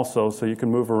game also, so you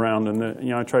can move around.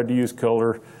 And I tried to use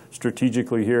color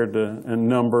strategically here and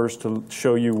numbers to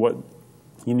show you what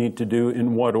you need to do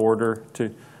in what order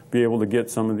to be able to get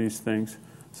some of these things.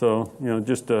 So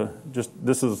just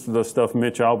this is the stuff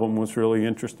Mitch Albom was really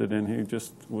interested in. He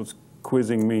just was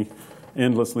quizzing me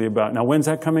endlessly about. Now, when's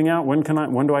that coming out? When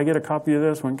do I get a copy of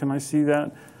this? When can I see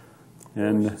that?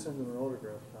 And send him an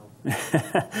autograph.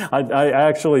 I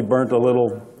actually burnt a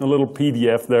little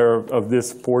PDF there of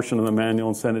this portion of the manual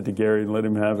and sent it to Gary and let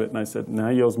him have it. And I said, now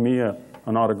he owes me an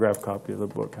autographed copy of the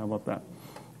book. How about that?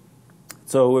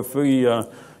 So if we,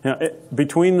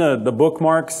 between the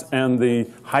bookmarks and the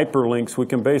hyperlinks, we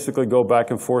can basically go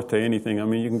back and forth to anything. I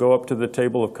mean, you can go up to the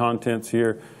table of contents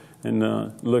here and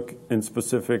look in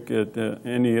specific at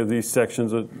any of these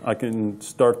sections. I can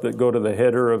go to the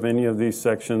header of any of these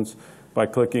sections by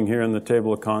clicking here in the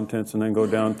table of contents and then go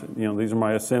down to, these are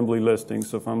my assembly listings.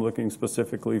 So if I'm looking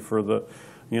specifically for the,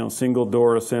 single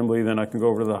door assembly, then I can go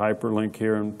over to the hyperlink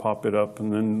here and pop it up.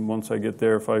 And then once I get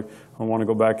there, if I want to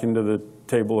go back into the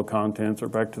table of contents or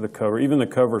back to the cover, even the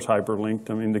cover's hyperlinked.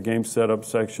 I mean, the game setup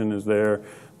section is there.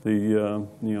 The,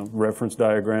 reference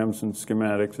diagrams and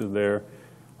schematics is there.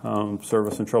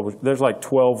 Service and trouble. There's like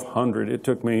 1,200. It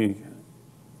took me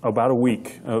about a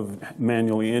week of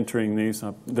manually entering these.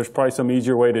 There's probably some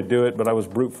easier way to do it, but I was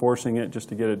brute forcing it just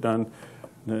to get it done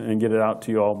and get it out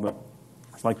to you all. But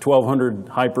it's like 1,200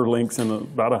 hyperlinks and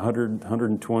about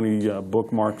 120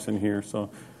 bookmarks in here. So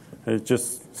it's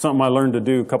just something I learned to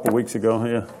do a couple weeks ago.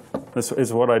 Yeah, this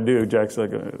is what I do. Jack's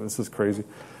like, this is crazy.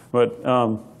 But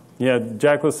yeah,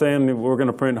 Jack was saying we're going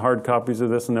to print hard copies of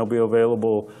this and they'll be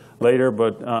available later,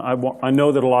 but I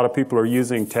know that a lot of people are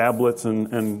using tablets and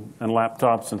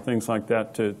laptops and things like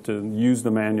that to use the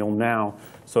manual now.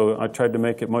 So I tried to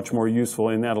make it much more useful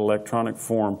in that electronic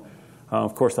form.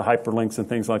 Of course, the hyperlinks and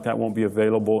things like that won't be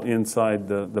available inside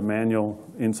the manual,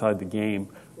 inside the game.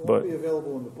 It won't be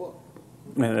available in the book.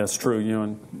 Yeah, that's true.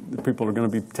 And the people are going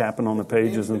to be tapping on the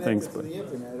pages and things. But the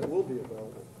internet, it will be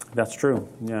available. That's true.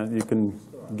 Yeah, you can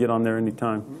get on there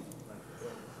anytime.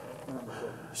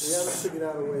 We haven't figured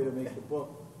out a way to make the book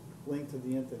link to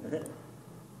the internet.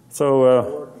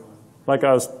 So, like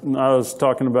I was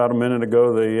talking about a minute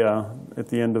ago, at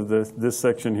the end of this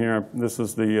section here, this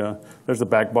is there's the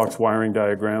back box wiring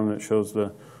diagram that shows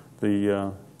the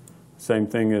same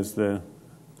thing as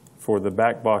for the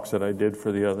back box that I did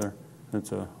for the other.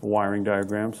 It's a wiring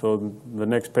diagram. So the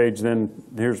next page, then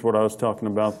here's what I was talking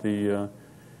about, the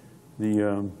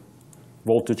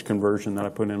voltage conversion that I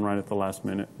put in right at the last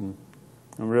minute. And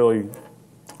really,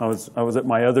 I was at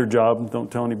my other job. Don't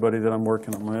tell anybody that I'm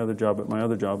working on my other job at my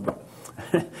other job. But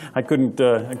I couldn't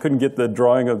get the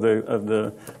drawing of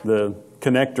the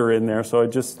connector in there, so I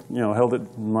just held it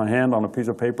in my hand on a piece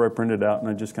of paper I printed out, and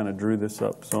I just kind of drew this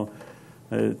up. So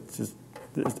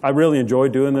I really enjoy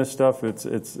doing this stuff. It's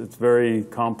very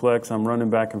complex. I'm running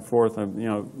back and forth.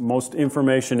 Most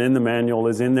information in the manual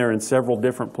is in there in several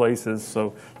different places,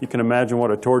 so you can imagine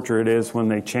what a torture it is when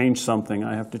they change something.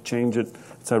 I have to change it.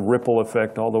 It's a ripple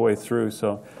effect all the way through.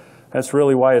 So that's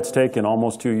really why it's taken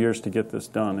almost 2 years to get this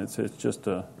done. It's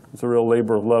a real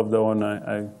labor of love, though, and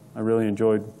I really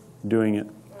enjoyed doing it.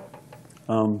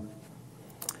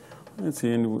 Let's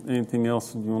see, anything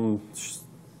else you want to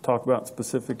talk about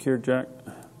specific here, Jack?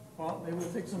 Well, maybe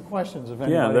we'll take some questions if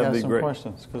anybody has some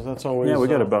questions, because that's always we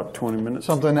got about 20 minutes.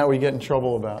 Something that we get in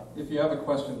trouble about. If you have a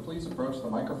question, please approach the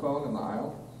microphone in the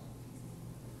aisle.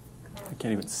 I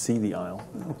can't even see the aisle.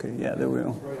 Okay, yeah, there we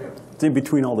go. It's in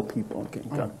between all the people. Okay,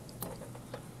 got it.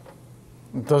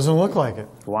 It doesn't look like it.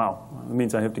 Wow, that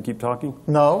means I have to keep talking?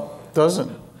 No, it doesn't.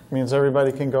 It means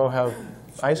everybody can go have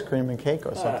ice cream and cake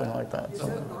or something like that. Is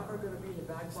that knocker going to be in the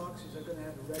back box? Is it going to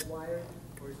have a red wire?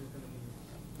 Or is it going to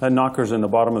be... That knocker's in the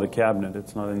bottom of the cabinet.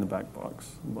 It's not in the back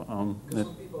box. Some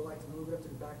people like to move it up to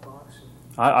the back box.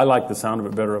 I like the sound of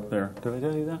it better up there. Did I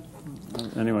tell you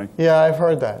that? Anyway. Yeah, I've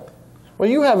heard that. Well,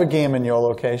 you have a game in your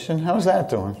location. How's that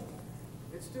doing?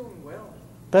 It's doing well.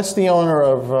 That's the owner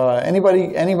of,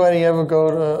 anybody ever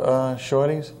go to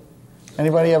Shorty's?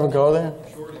 Anybody ever go there?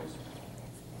 Shorties.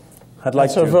 I'd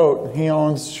like to. Vote. He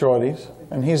owns Shorty's,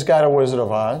 and he's got a Wizard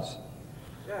of Oz.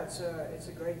 Yeah, it's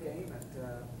a great game.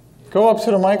 Go up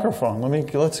to the microphone.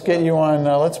 Let's get you on.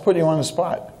 Let's put you on the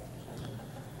spot.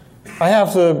 I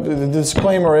have to, the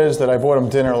disclaimer is that I bought him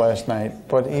dinner last night,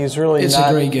 but he's really It's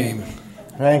not. a great game.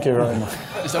 Thank you very much.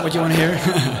 Is that what you want to hear?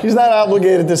 He's not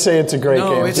obligated to say it's a great No,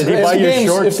 game. it's- If Did he buy the your game's-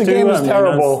 shorts If the too? game is I mean,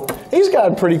 terrible, he's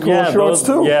got pretty cool shorts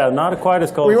too. Yeah, not quite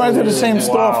as cold. We went to the as same you.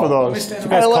 store for Wow. those. You I guys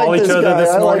like call this each other guy. this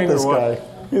I like morning, this or what? guy.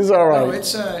 He's all right. No,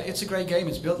 it's a great game.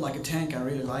 It's built like a tank. I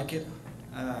really like it.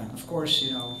 Of course,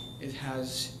 you know, it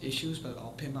has issues, but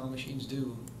all pinball machines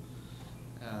do.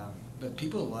 But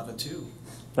people love it too.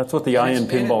 That's what the I in pinball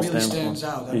and it really stands stands for.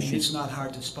 out. I mean, Issues. it's not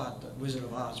hard to spot the Wizard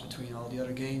of Oz between all the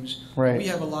other games. Right. We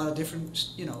have a lot of different,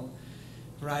 you know,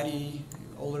 variety,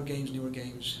 older games, newer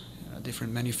games,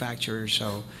 different manufacturers.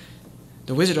 So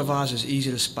the Wizard of Oz is easy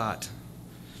to spot.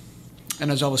 And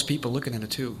there's always people looking at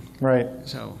it too. Right,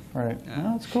 So right. Oh,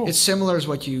 that's cool. it's similar as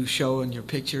what you show in your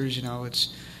pictures. You know, it's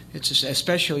just,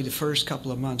 especially the first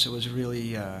couple of months. It was really,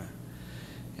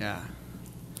 yeah.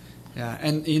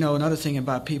 And you know, another thing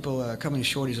about people coming to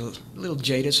Shorty's a little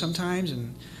jaded sometimes,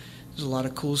 and there's a lot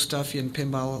of cool stuff in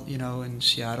pinball, you know, in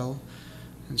Seattle,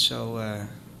 and so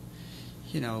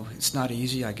you know, it's not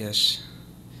easy, I guess,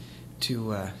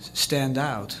 to stand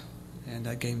out, and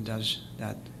that game does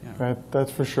that. Yeah.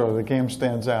 That's for sure. The game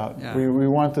stands out. Yeah. We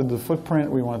wanted the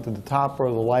footprint, we wanted the topper,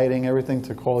 the lighting, everything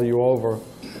to call you over.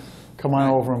 Come on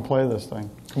over and play this thing.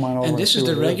 Come on over. And this see is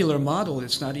the what it regular model.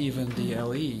 It's not even the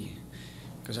LE,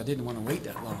 because I didn't want to wait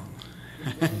that long.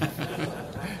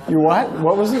 You what?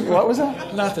 What was it? What was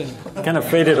that? Nothing. Kind of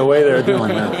faded away there doing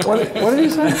that. What did you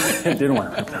say? It didn't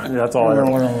work. That's all I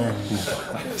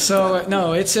heard. So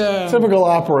no, it's a Typical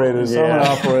operators. I'm an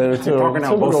operator too. Talking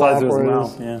out both Typical sides of his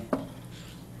operators. mouth.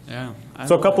 Yeah. yeah.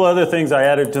 So a couple other things I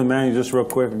added to the manual just real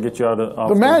quick and get you out of off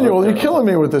The manual, hook you're there. killing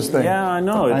me with this thing. Yeah, I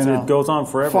know. It goes on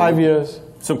forever. 5 years.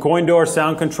 Some coin door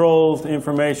sound control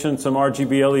information, some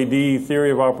RGB LED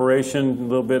theory of operation, a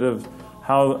little bit of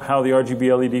how the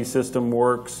RGB LED system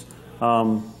works.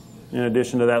 In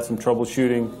addition to that, some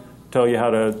troubleshooting, tell you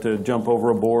how to jump over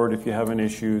a board if you have an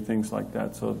issue, things like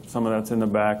that. So some of that's in the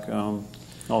back.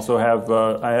 Also have,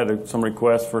 I had some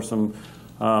requests for some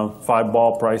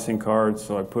 5-ball pricing cards,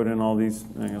 so I put in all these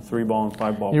 3-ball and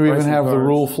 5-ball You pricing even have the cards.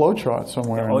 rule flow chart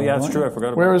somewhere. Oh in yeah, there, that's don't true. you? I forgot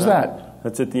about Where is that. that?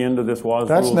 That's at the end of this WAS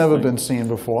That's rules never thing. been seen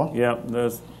before. Yeah,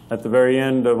 there's at the very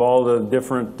end of all the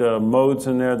different modes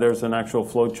in there. There's an actual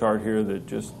flow chart here that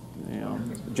just,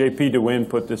 JP DeWin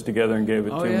put this together and gave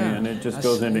it to me, and it just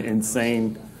goes into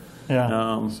insane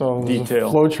Yeah. So there's detail.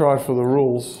 a flow chart for the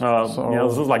rules. This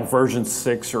was like version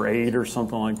 6 or 8 or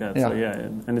something like that. So Yeah.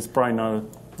 and it's probably not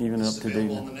even up to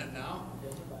date.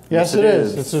 Yes, it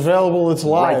is. It's available. It's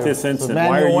live. Right this The instant.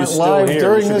 manual Why are you went still live here?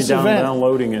 during You should this be event.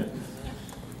 downloading it.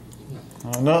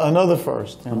 Another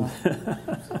first.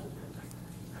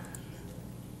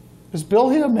 Is Bill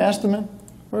here, Masterman?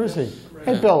 Where is he?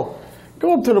 Hey, Bill,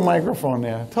 go up to the microphone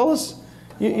there. Tell us,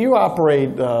 you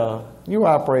operate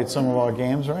some of our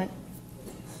games, right?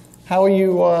 How are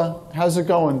you? How's it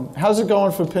going? How's it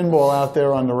going for pinball out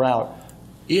there on the route?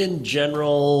 In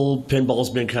general, pinball's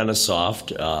been kind of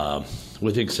soft,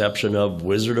 with the exception of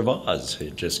Wizard of Oz.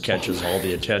 It just catches all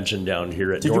the attention down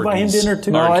here at Did you buy him Norton's dinner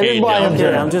too? No, I didn't Arcade buy him down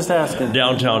dinner. here, I'm just asking.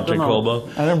 downtown Tacoma.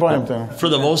 I didn't buy him dinner. For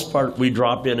the most part, we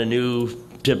drop in a new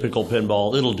typical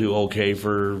pinball. It'll do okay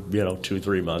for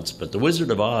 2-3 months. But the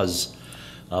Wizard of Oz,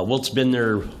 well, it's been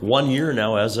there 1 year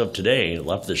now as of today. It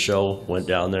left the show, went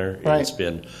down there. And Right. it's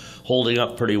been holding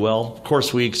up pretty well. Of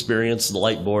course, we experienced the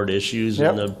light board issues Yep.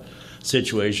 and the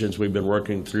situations we've been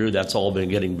working through. That's all been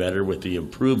getting better with the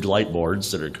improved light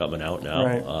boards that are coming out now.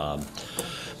 Right.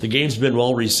 The game's been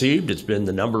well received. It's been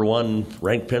the #1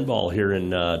 ranked pinball here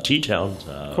in T-Town.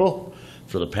 Cool.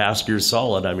 For the past year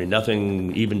solid. I mean,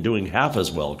 nothing even doing half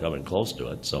as well coming close to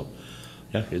it. So,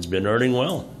 yeah, it's been earning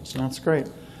well. So, That's great.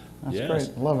 That's Yes.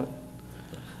 great. Love it.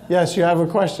 Yes, you have a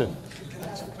question.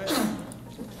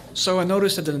 So I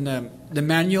noticed that in the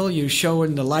manual you show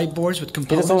in the light boards with He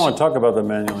components. doesn't want to talk about the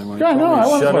manual anymore. Yeah, no, I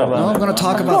want to Shut talk up. about No, it. I'm going to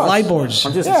talk Of about course. light boards.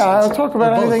 I'm just Yeah, I'll talk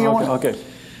about anything you want. Okay.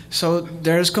 So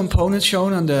there's components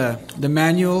shown on the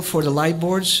manual for the light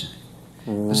boards.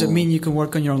 Does it mean you can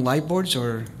work on your own light boards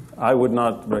or I would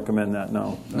not recommend that.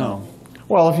 No. no?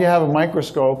 Well, if you have a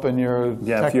microscope and you're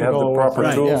Yeah, if you have the technical proper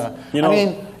with it, tools. yeah. You know- I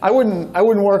mean, I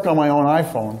wouldn't work on my own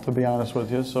iPhone, to be honest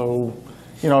with you. So,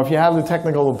 if you have the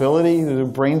technical ability to do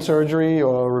brain surgery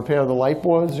or repair the light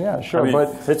boards, yeah, sure. I mean,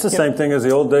 but it's the same thing as the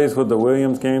old days with the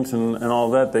Williams games and all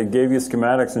that. They gave you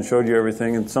schematics and showed you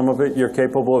everything, and some of it you're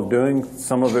capable of doing.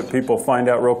 Some of it people find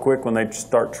out real quick when they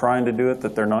start trying to do it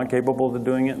that they're not capable of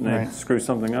doing it, and they Right. screw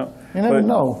something up. you never But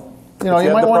know. you You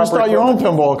have might the want to proper start your own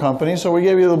equipment. pinball company, so we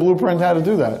gave you the blueprint how to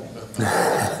do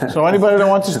that. So anybody that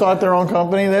wants to start their own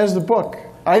company, there's the book.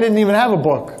 I didn't even have a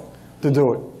book to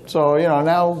do it. So,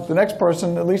 now the next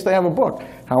person, at least they have a book.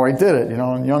 How I did it,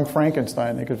 and Young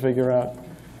Frankenstein, they could figure out.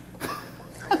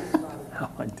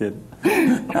 How I did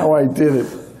it. How I did it.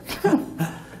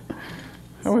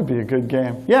 That would be a good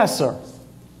game. Yes, sir.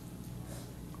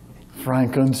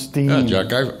 Frankenstein. Yeah,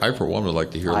 Jack, I for one would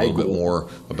like to hear a little bit more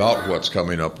about what's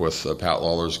coming up with Pat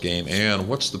Lawler's game, and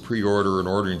what's the pre-order and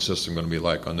ordering system going to be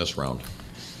like on this round?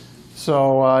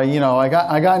 So, I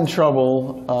got in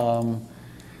trouble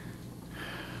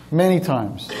many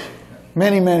times,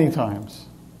 many times.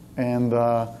 And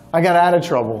I got out of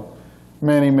trouble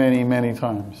many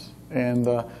times. And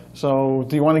so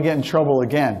do you want to get in trouble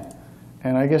again?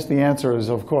 And I guess the answer is,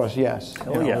 of course, yes.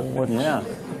 Oh, yeah. Yeah.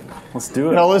 Let's do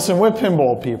it. Listen, we're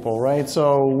pinball people, right?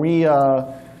 So we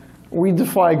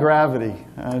defy gravity,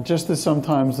 just as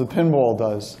sometimes the pinball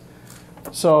does.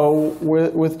 So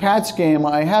with Pat's game,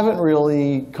 I haven't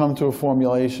really come to a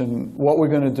formulation what we're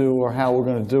going to do or how we're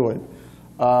going to do it.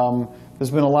 There's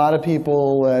been a lot of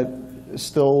people that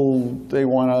still, they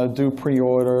want to do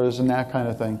pre-orders and that kind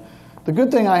of thing. The good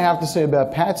thing I have to say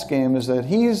about Pat's game is that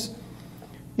he's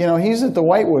at the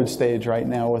Whitewood stage right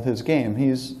now with his game.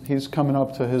 He's coming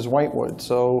up to his Whitewood.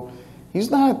 So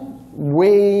he's not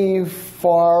way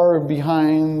far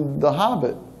behind the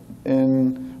Hobbit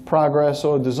in progress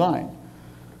or design.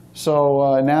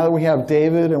 So now that we have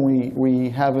David and we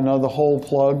have another hole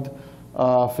plugged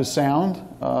for sound,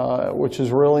 which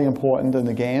is really important in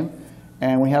the game,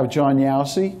 and we have John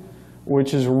Yowsey,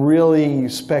 which is really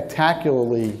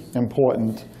spectacularly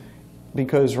important,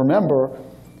 because remember,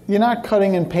 you're not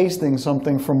cutting and pasting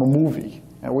something from a movie.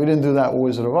 And we didn't do that with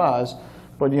Wizard of Oz,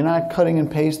 but you're not cutting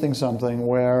and pasting something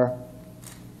where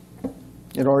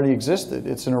it already existed.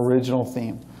 It's an original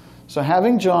theme. So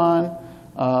having John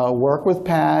work with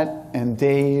Pat and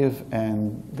Dave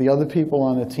and the other people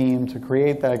on the team to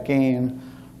create that game,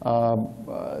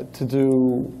 to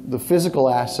do the physical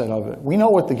asset of it. We know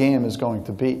what the game is going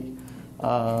to be.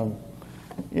 I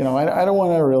don't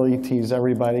want to really tease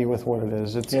everybody with what it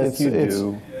is. Yes, you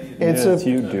do. It's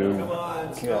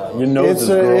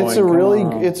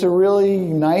a really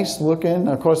nice looking.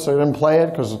 Of course, I didn't play it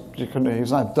because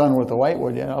he's not done with the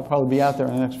Whitewood yet. I'll probably be out there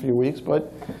in the next few weeks,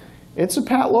 but it's a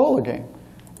Pat Lawler game.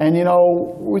 And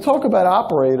we talk about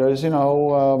operators.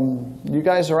 You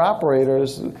guys are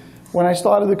operators. When I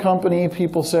started the company,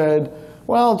 people said,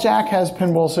 well, Jack has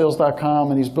pinballsales.com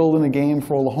and he's building a game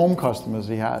for all the home customers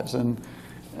he has. And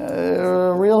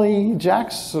really,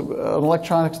 Jack's an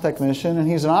electronics technician and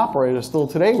he's an operator. Still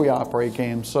today we operate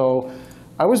games. So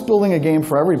I was building a game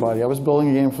for everybody. I was building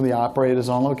a game for the operators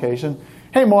on location.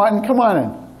 Hey, Martin, come on in.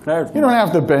 You don't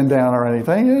have to bend down or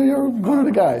anything. You're one of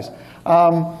the guys.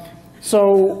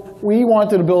 So we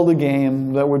wanted to build a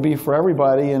game that would be for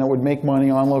everybody and it would make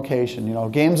money on location.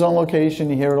 Games on location,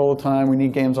 you hear it all the time. We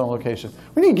need games on location.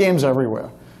 We need games everywhere.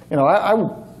 I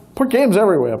put games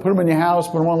everywhere. Put them in your house,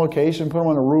 put them on location, put them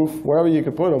on the roof, wherever you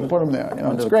could put them there.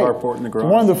 It's great. Carport in the garage.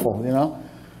 It's wonderful,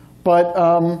 But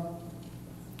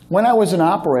when I was an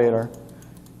operator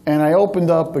and I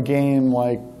opened up a game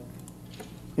like,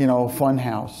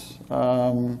 Funhouse,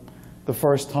 the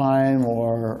first time,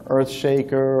 or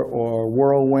Earthshaker, or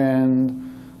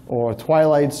Whirlwind, or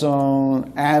Twilight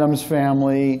Zone, Addams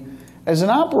Family. As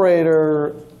an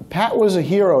operator, Pat was a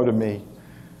hero to me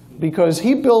because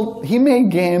he made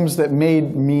games that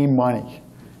made me money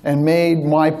and made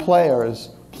my players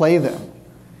play them.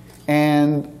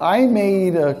 And I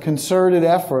made a concerted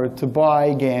effort to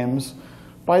buy games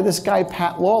by this guy,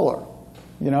 Pat Lawler,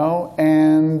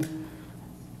 and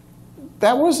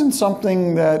that wasn't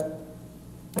something that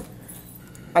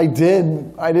I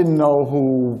didn't know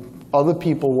who other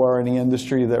people were in the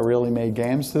industry that really made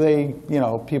games. Today,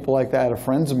 people like that are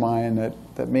friends of mine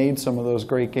that made some of those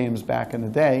great games back in the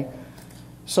day.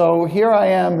 So here I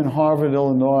am in Harvard,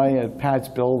 Illinois at Pat's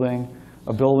building,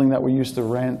 a building that we used to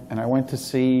rent, and I went to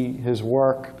see his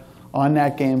work on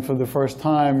that game for the first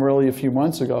time really a few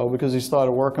months ago because he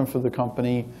started working for the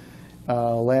company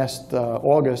last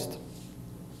August.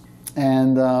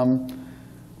 And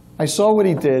I saw what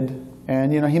he did.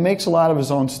 And he makes a lot of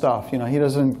his own stuff. He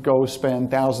doesn't go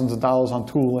spend thousands of dollars on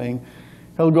tooling.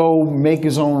 He'll go make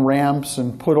his own ramps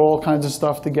and put all kinds of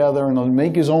stuff together, and he'll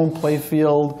make his own play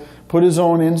field, put his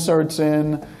own inserts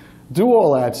in, do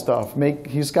all that stuff.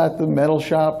 He's got the metal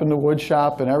shop and the wood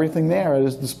shop and everything there at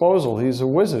his disposal. He's a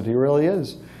wizard. He really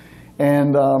is.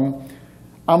 And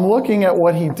I'm looking at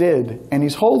what he did, and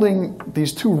he's holding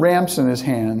these two ramps in his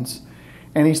hands,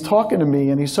 and he's talking to me,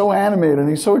 and he's so animated, and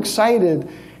he's so excited.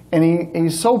 And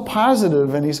he's so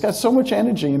positive, and he's got so much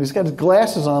energy, and he's got his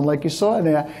glasses on like you saw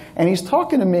there, and he's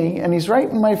talking to me, and he's right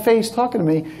in my face talking to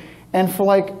me, and for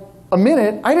like a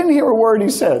minute, I didn't hear a word he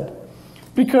said.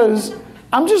 Because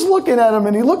I'm just looking at him,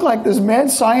 and he looked like this mad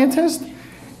scientist.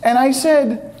 And I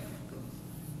said,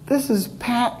 this is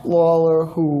Pat Lawler,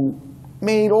 who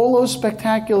made all those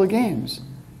spectacular games.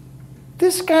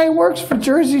 This guy works for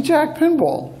Jersey Jack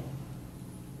Pinball.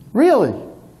 Really?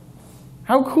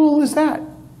 How cool is that?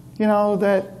 You know,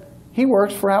 that he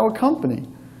works for our company,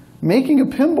 making a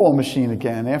pinball machine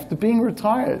again after being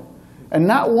retired and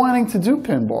not wanting to do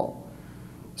pinball.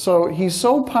 So he's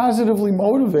so positively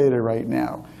motivated right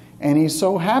now, and he's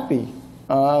so happy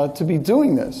to be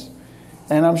doing this.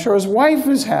 And I'm sure his wife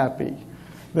is happy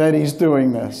that he's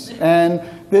doing this. And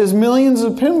there's millions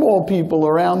of pinball people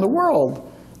around the world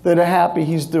that are happy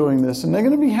he's doing this. And they're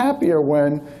going to be happier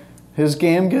when his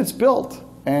game gets built.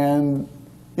 And,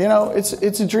 you know, it's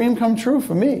a dream come true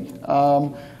for me.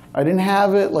 I didn't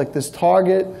have it like this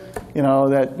target, you know,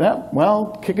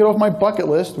 well, kick it off my bucket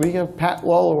list. We have Pat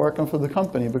Lawler working for the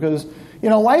company. Because, you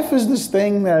know, life is this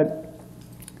thing that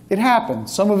it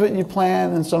happens. Some of it you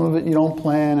plan, and some of it you don't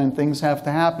plan, and things have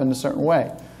to happen a certain way.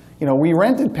 You know, we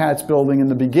rented Pat's building in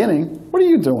the beginning. What are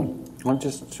you doing? I'm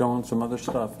just showing some other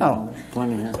stuff. Oh. There's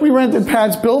plenty here. We rented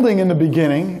Pat's building in the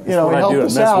beginning. You know, he helped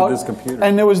us out. With this computer.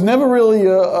 And there was never really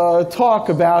a talk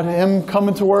about him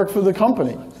coming to work for the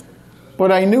company.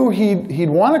 But I knew he'd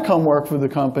want to come work for the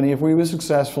company if we were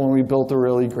successful and we built a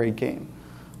really great game.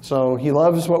 So he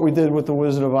loves what we did with The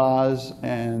Wizard of Oz,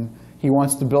 and he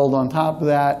wants to build on top of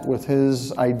that with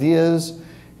his ideas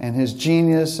and his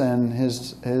genius and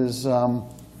his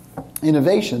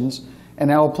innovations,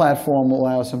 and our platform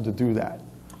allows him to do that.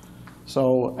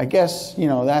 So I guess, you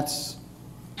know, that's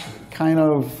kind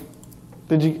of,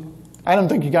 I don't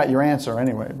think you got your answer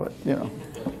anyway, but, you know.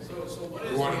 So what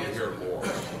is the answer?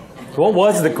 What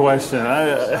was the question?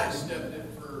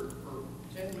 For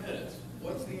 10 minutes.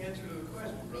 What's the answer to the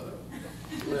question,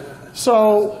 brother?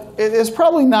 So it's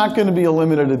probably not going to be a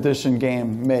limited edition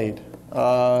game made.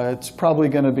 It's probably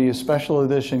going to be a special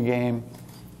edition game,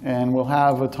 and we'll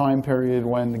have a time period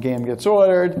when the game gets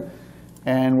ordered,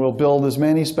 and we'll build as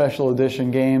many special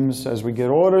edition games as we get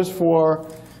orders for,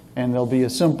 and there'll be a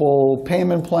simple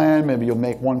payment plan. Maybe you'll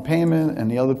make one payment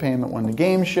and the other payment when the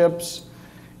game ships,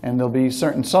 and there'll be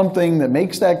certain something that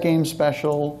makes that game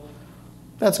special.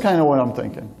 That's kind of what I'm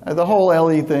thinking. The whole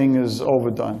LE thing is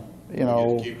overdone. You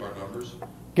know, Get to keep our numbers?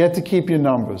 Get to keep your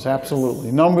numbers,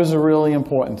 absolutely. Numbers are really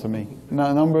important to me.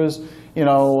 Numbers, you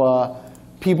know,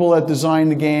 people that design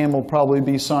the game will probably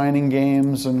be signing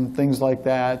games and things like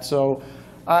that. So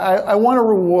I want to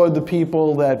reward the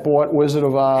people that bought Wizard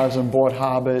of Oz and bought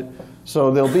Hobbit.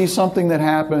 So there'll be something that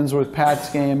happens with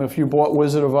Pat's game. If you bought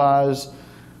Wizard of Oz,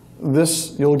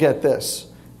 you'll get this.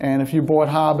 And if you bought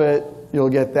Hobbit, you'll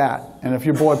get that. And if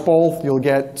you bought both, you'll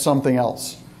get something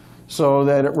else. So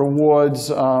that it rewards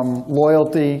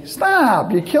loyalty.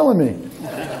 Stop, you're killing me.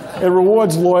 It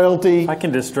rewards loyalty. I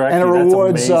can distract and you, it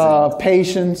rewards that's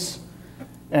patience.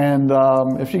 And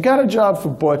if you got a job for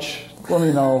Butch, let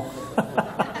me know.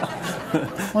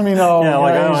 Let me know. Yeah,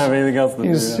 like I don't have anything else to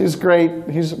do. He's great.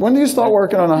 When do you start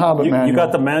working on a Hobbit manual? You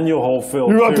got the manual whole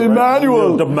filled. You got the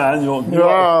manual. The manual.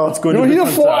 Yeah. It's going to You're be here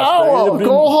fantastic. 4 hours.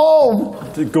 Go home.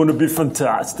 It's going to be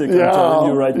fantastic. Yeah, I'm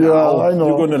telling you right yeah, now. I know.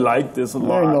 You're going to like this a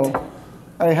lot.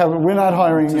 I know. We're not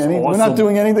hiring any. Awesome. We're not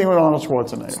doing anything with Arnold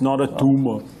Schwarzenegger. It's not a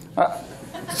tumor.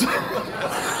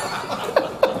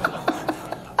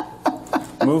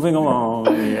 Moving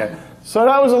along. Yeah. So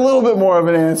that was a little bit more of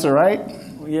an answer, right?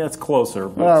 Yeah, it's closer,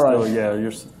 but All still, right.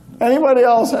 yeah, Anybody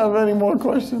else have any more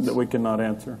questions? that we cannot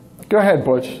answer. Go ahead,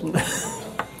 Butch.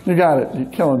 You got it. You're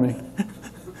killing me.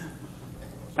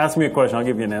 Ask me a question. I'll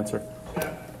give you an answer.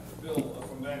 Bill,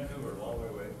 from Vancouver, long way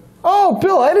away. Oh,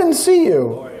 Bill, I didn't see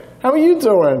you. How are you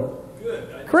doing?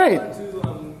 Good. Great. I just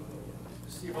wanted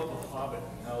to see about the Hobbit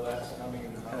and how that's coming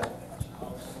and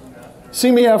how soon after.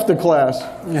 See me after class.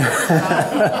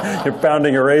 You're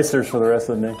pounding erasers for the rest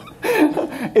of the day.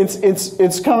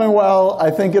 It's coming well. I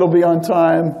think it'll be on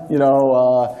time. You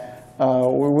know, we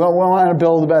want to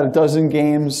build about a dozen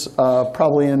games,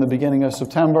 probably in the beginning of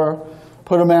September.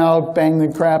 Put them out, bang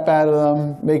the crap out of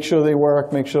them, make sure they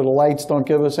work, make sure the lights don't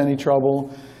give us any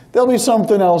trouble. There'll be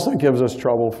something else that gives us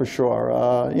trouble for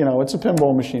sure. You know, it's a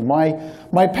pinball machine.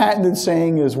 My patented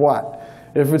saying is what?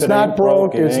 If it's not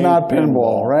broke, it's not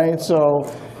pinball, right?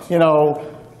 So, you know,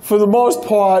 for the most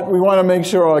part, we want to make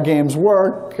sure our games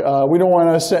work. We don't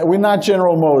want to say, we're not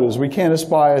General Motors. We can't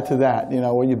aspire to that, you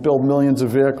know, where you build millions of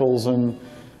vehicles and,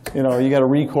 you know, you got to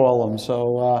recall them.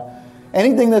 So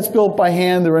anything that's built by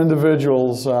hand or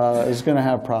individuals is going to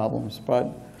have problems. But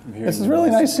this is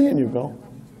really nice seeing you, Bill.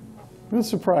 Real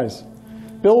surprise.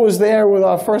 Bill was there with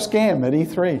our first game at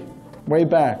E3, way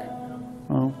back.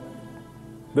 Well,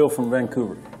 Bill from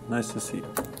Vancouver. Nice to see you.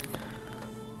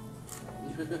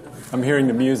 I'm hearing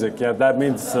the music. Yeah, that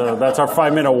means that's our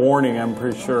 5-minute warning, I'm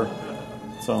pretty sure.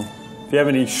 So if you have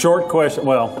any short questions,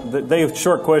 well, they have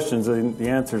short questions. The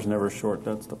answer's never short.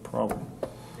 That's the problem.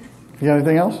 You got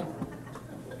anything else?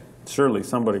 Surely,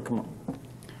 somebody, come on.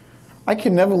 I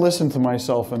can never listen to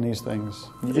myself in these things.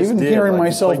 You just Even did, hearing like,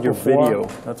 myself like your before, video.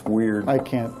 That's weird. I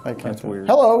can't. That's weird.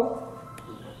 Hello.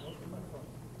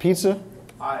 Pizza.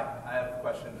 Hi, I have a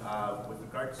question. With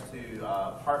regards to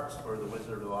parts for the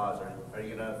Wizard of Oz, are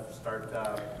you going to start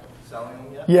selling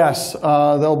them yet? Yes,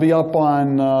 they'll be up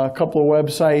on a couple of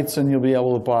websites, and you'll be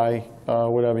able to buy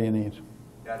whatever you need.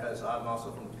 Yeah, because I'm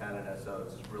also from Canada, so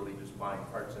it's really just buying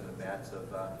parts in advance of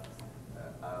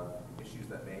issues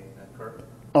that may occur.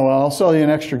 Oh, well, I'll sell you an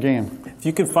extra game. If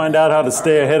you can find out how to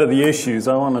stay ahead of the issues,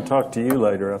 I want to talk to you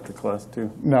later after class, too.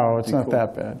 No, it's not cool.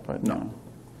 that bad, but no.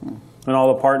 And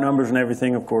all the part numbers and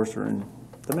everything, of course, are in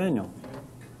the manual.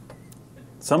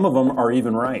 Some of them are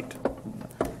even right.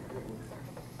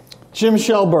 Jim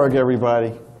Shellberg,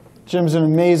 everybody. Jim's an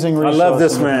amazing resource. I love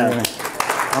this in the man. community.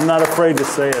 I'm not afraid to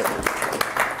say it.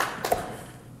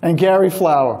 And Gary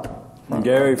Flower. And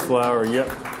Gary Flower,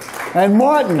 yep. And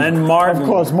Martin. And Martin. Of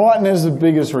course, Martin is the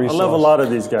biggest I resource. love a lot of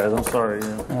these guys. I'm sorry.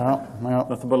 Yeah. Yeah.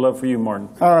 Nothing but love for you, Martin.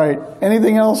 All right.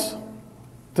 Anything else?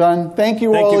 Done. Thank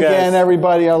you Thank all you, guys. again,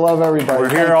 everybody. I love everybody. We're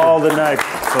Thank here you. all the night.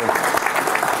 So.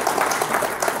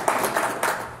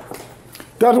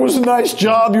 That was a nice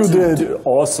job you did.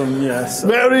 Awesome, yes.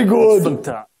 Very good.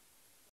 Fantastic.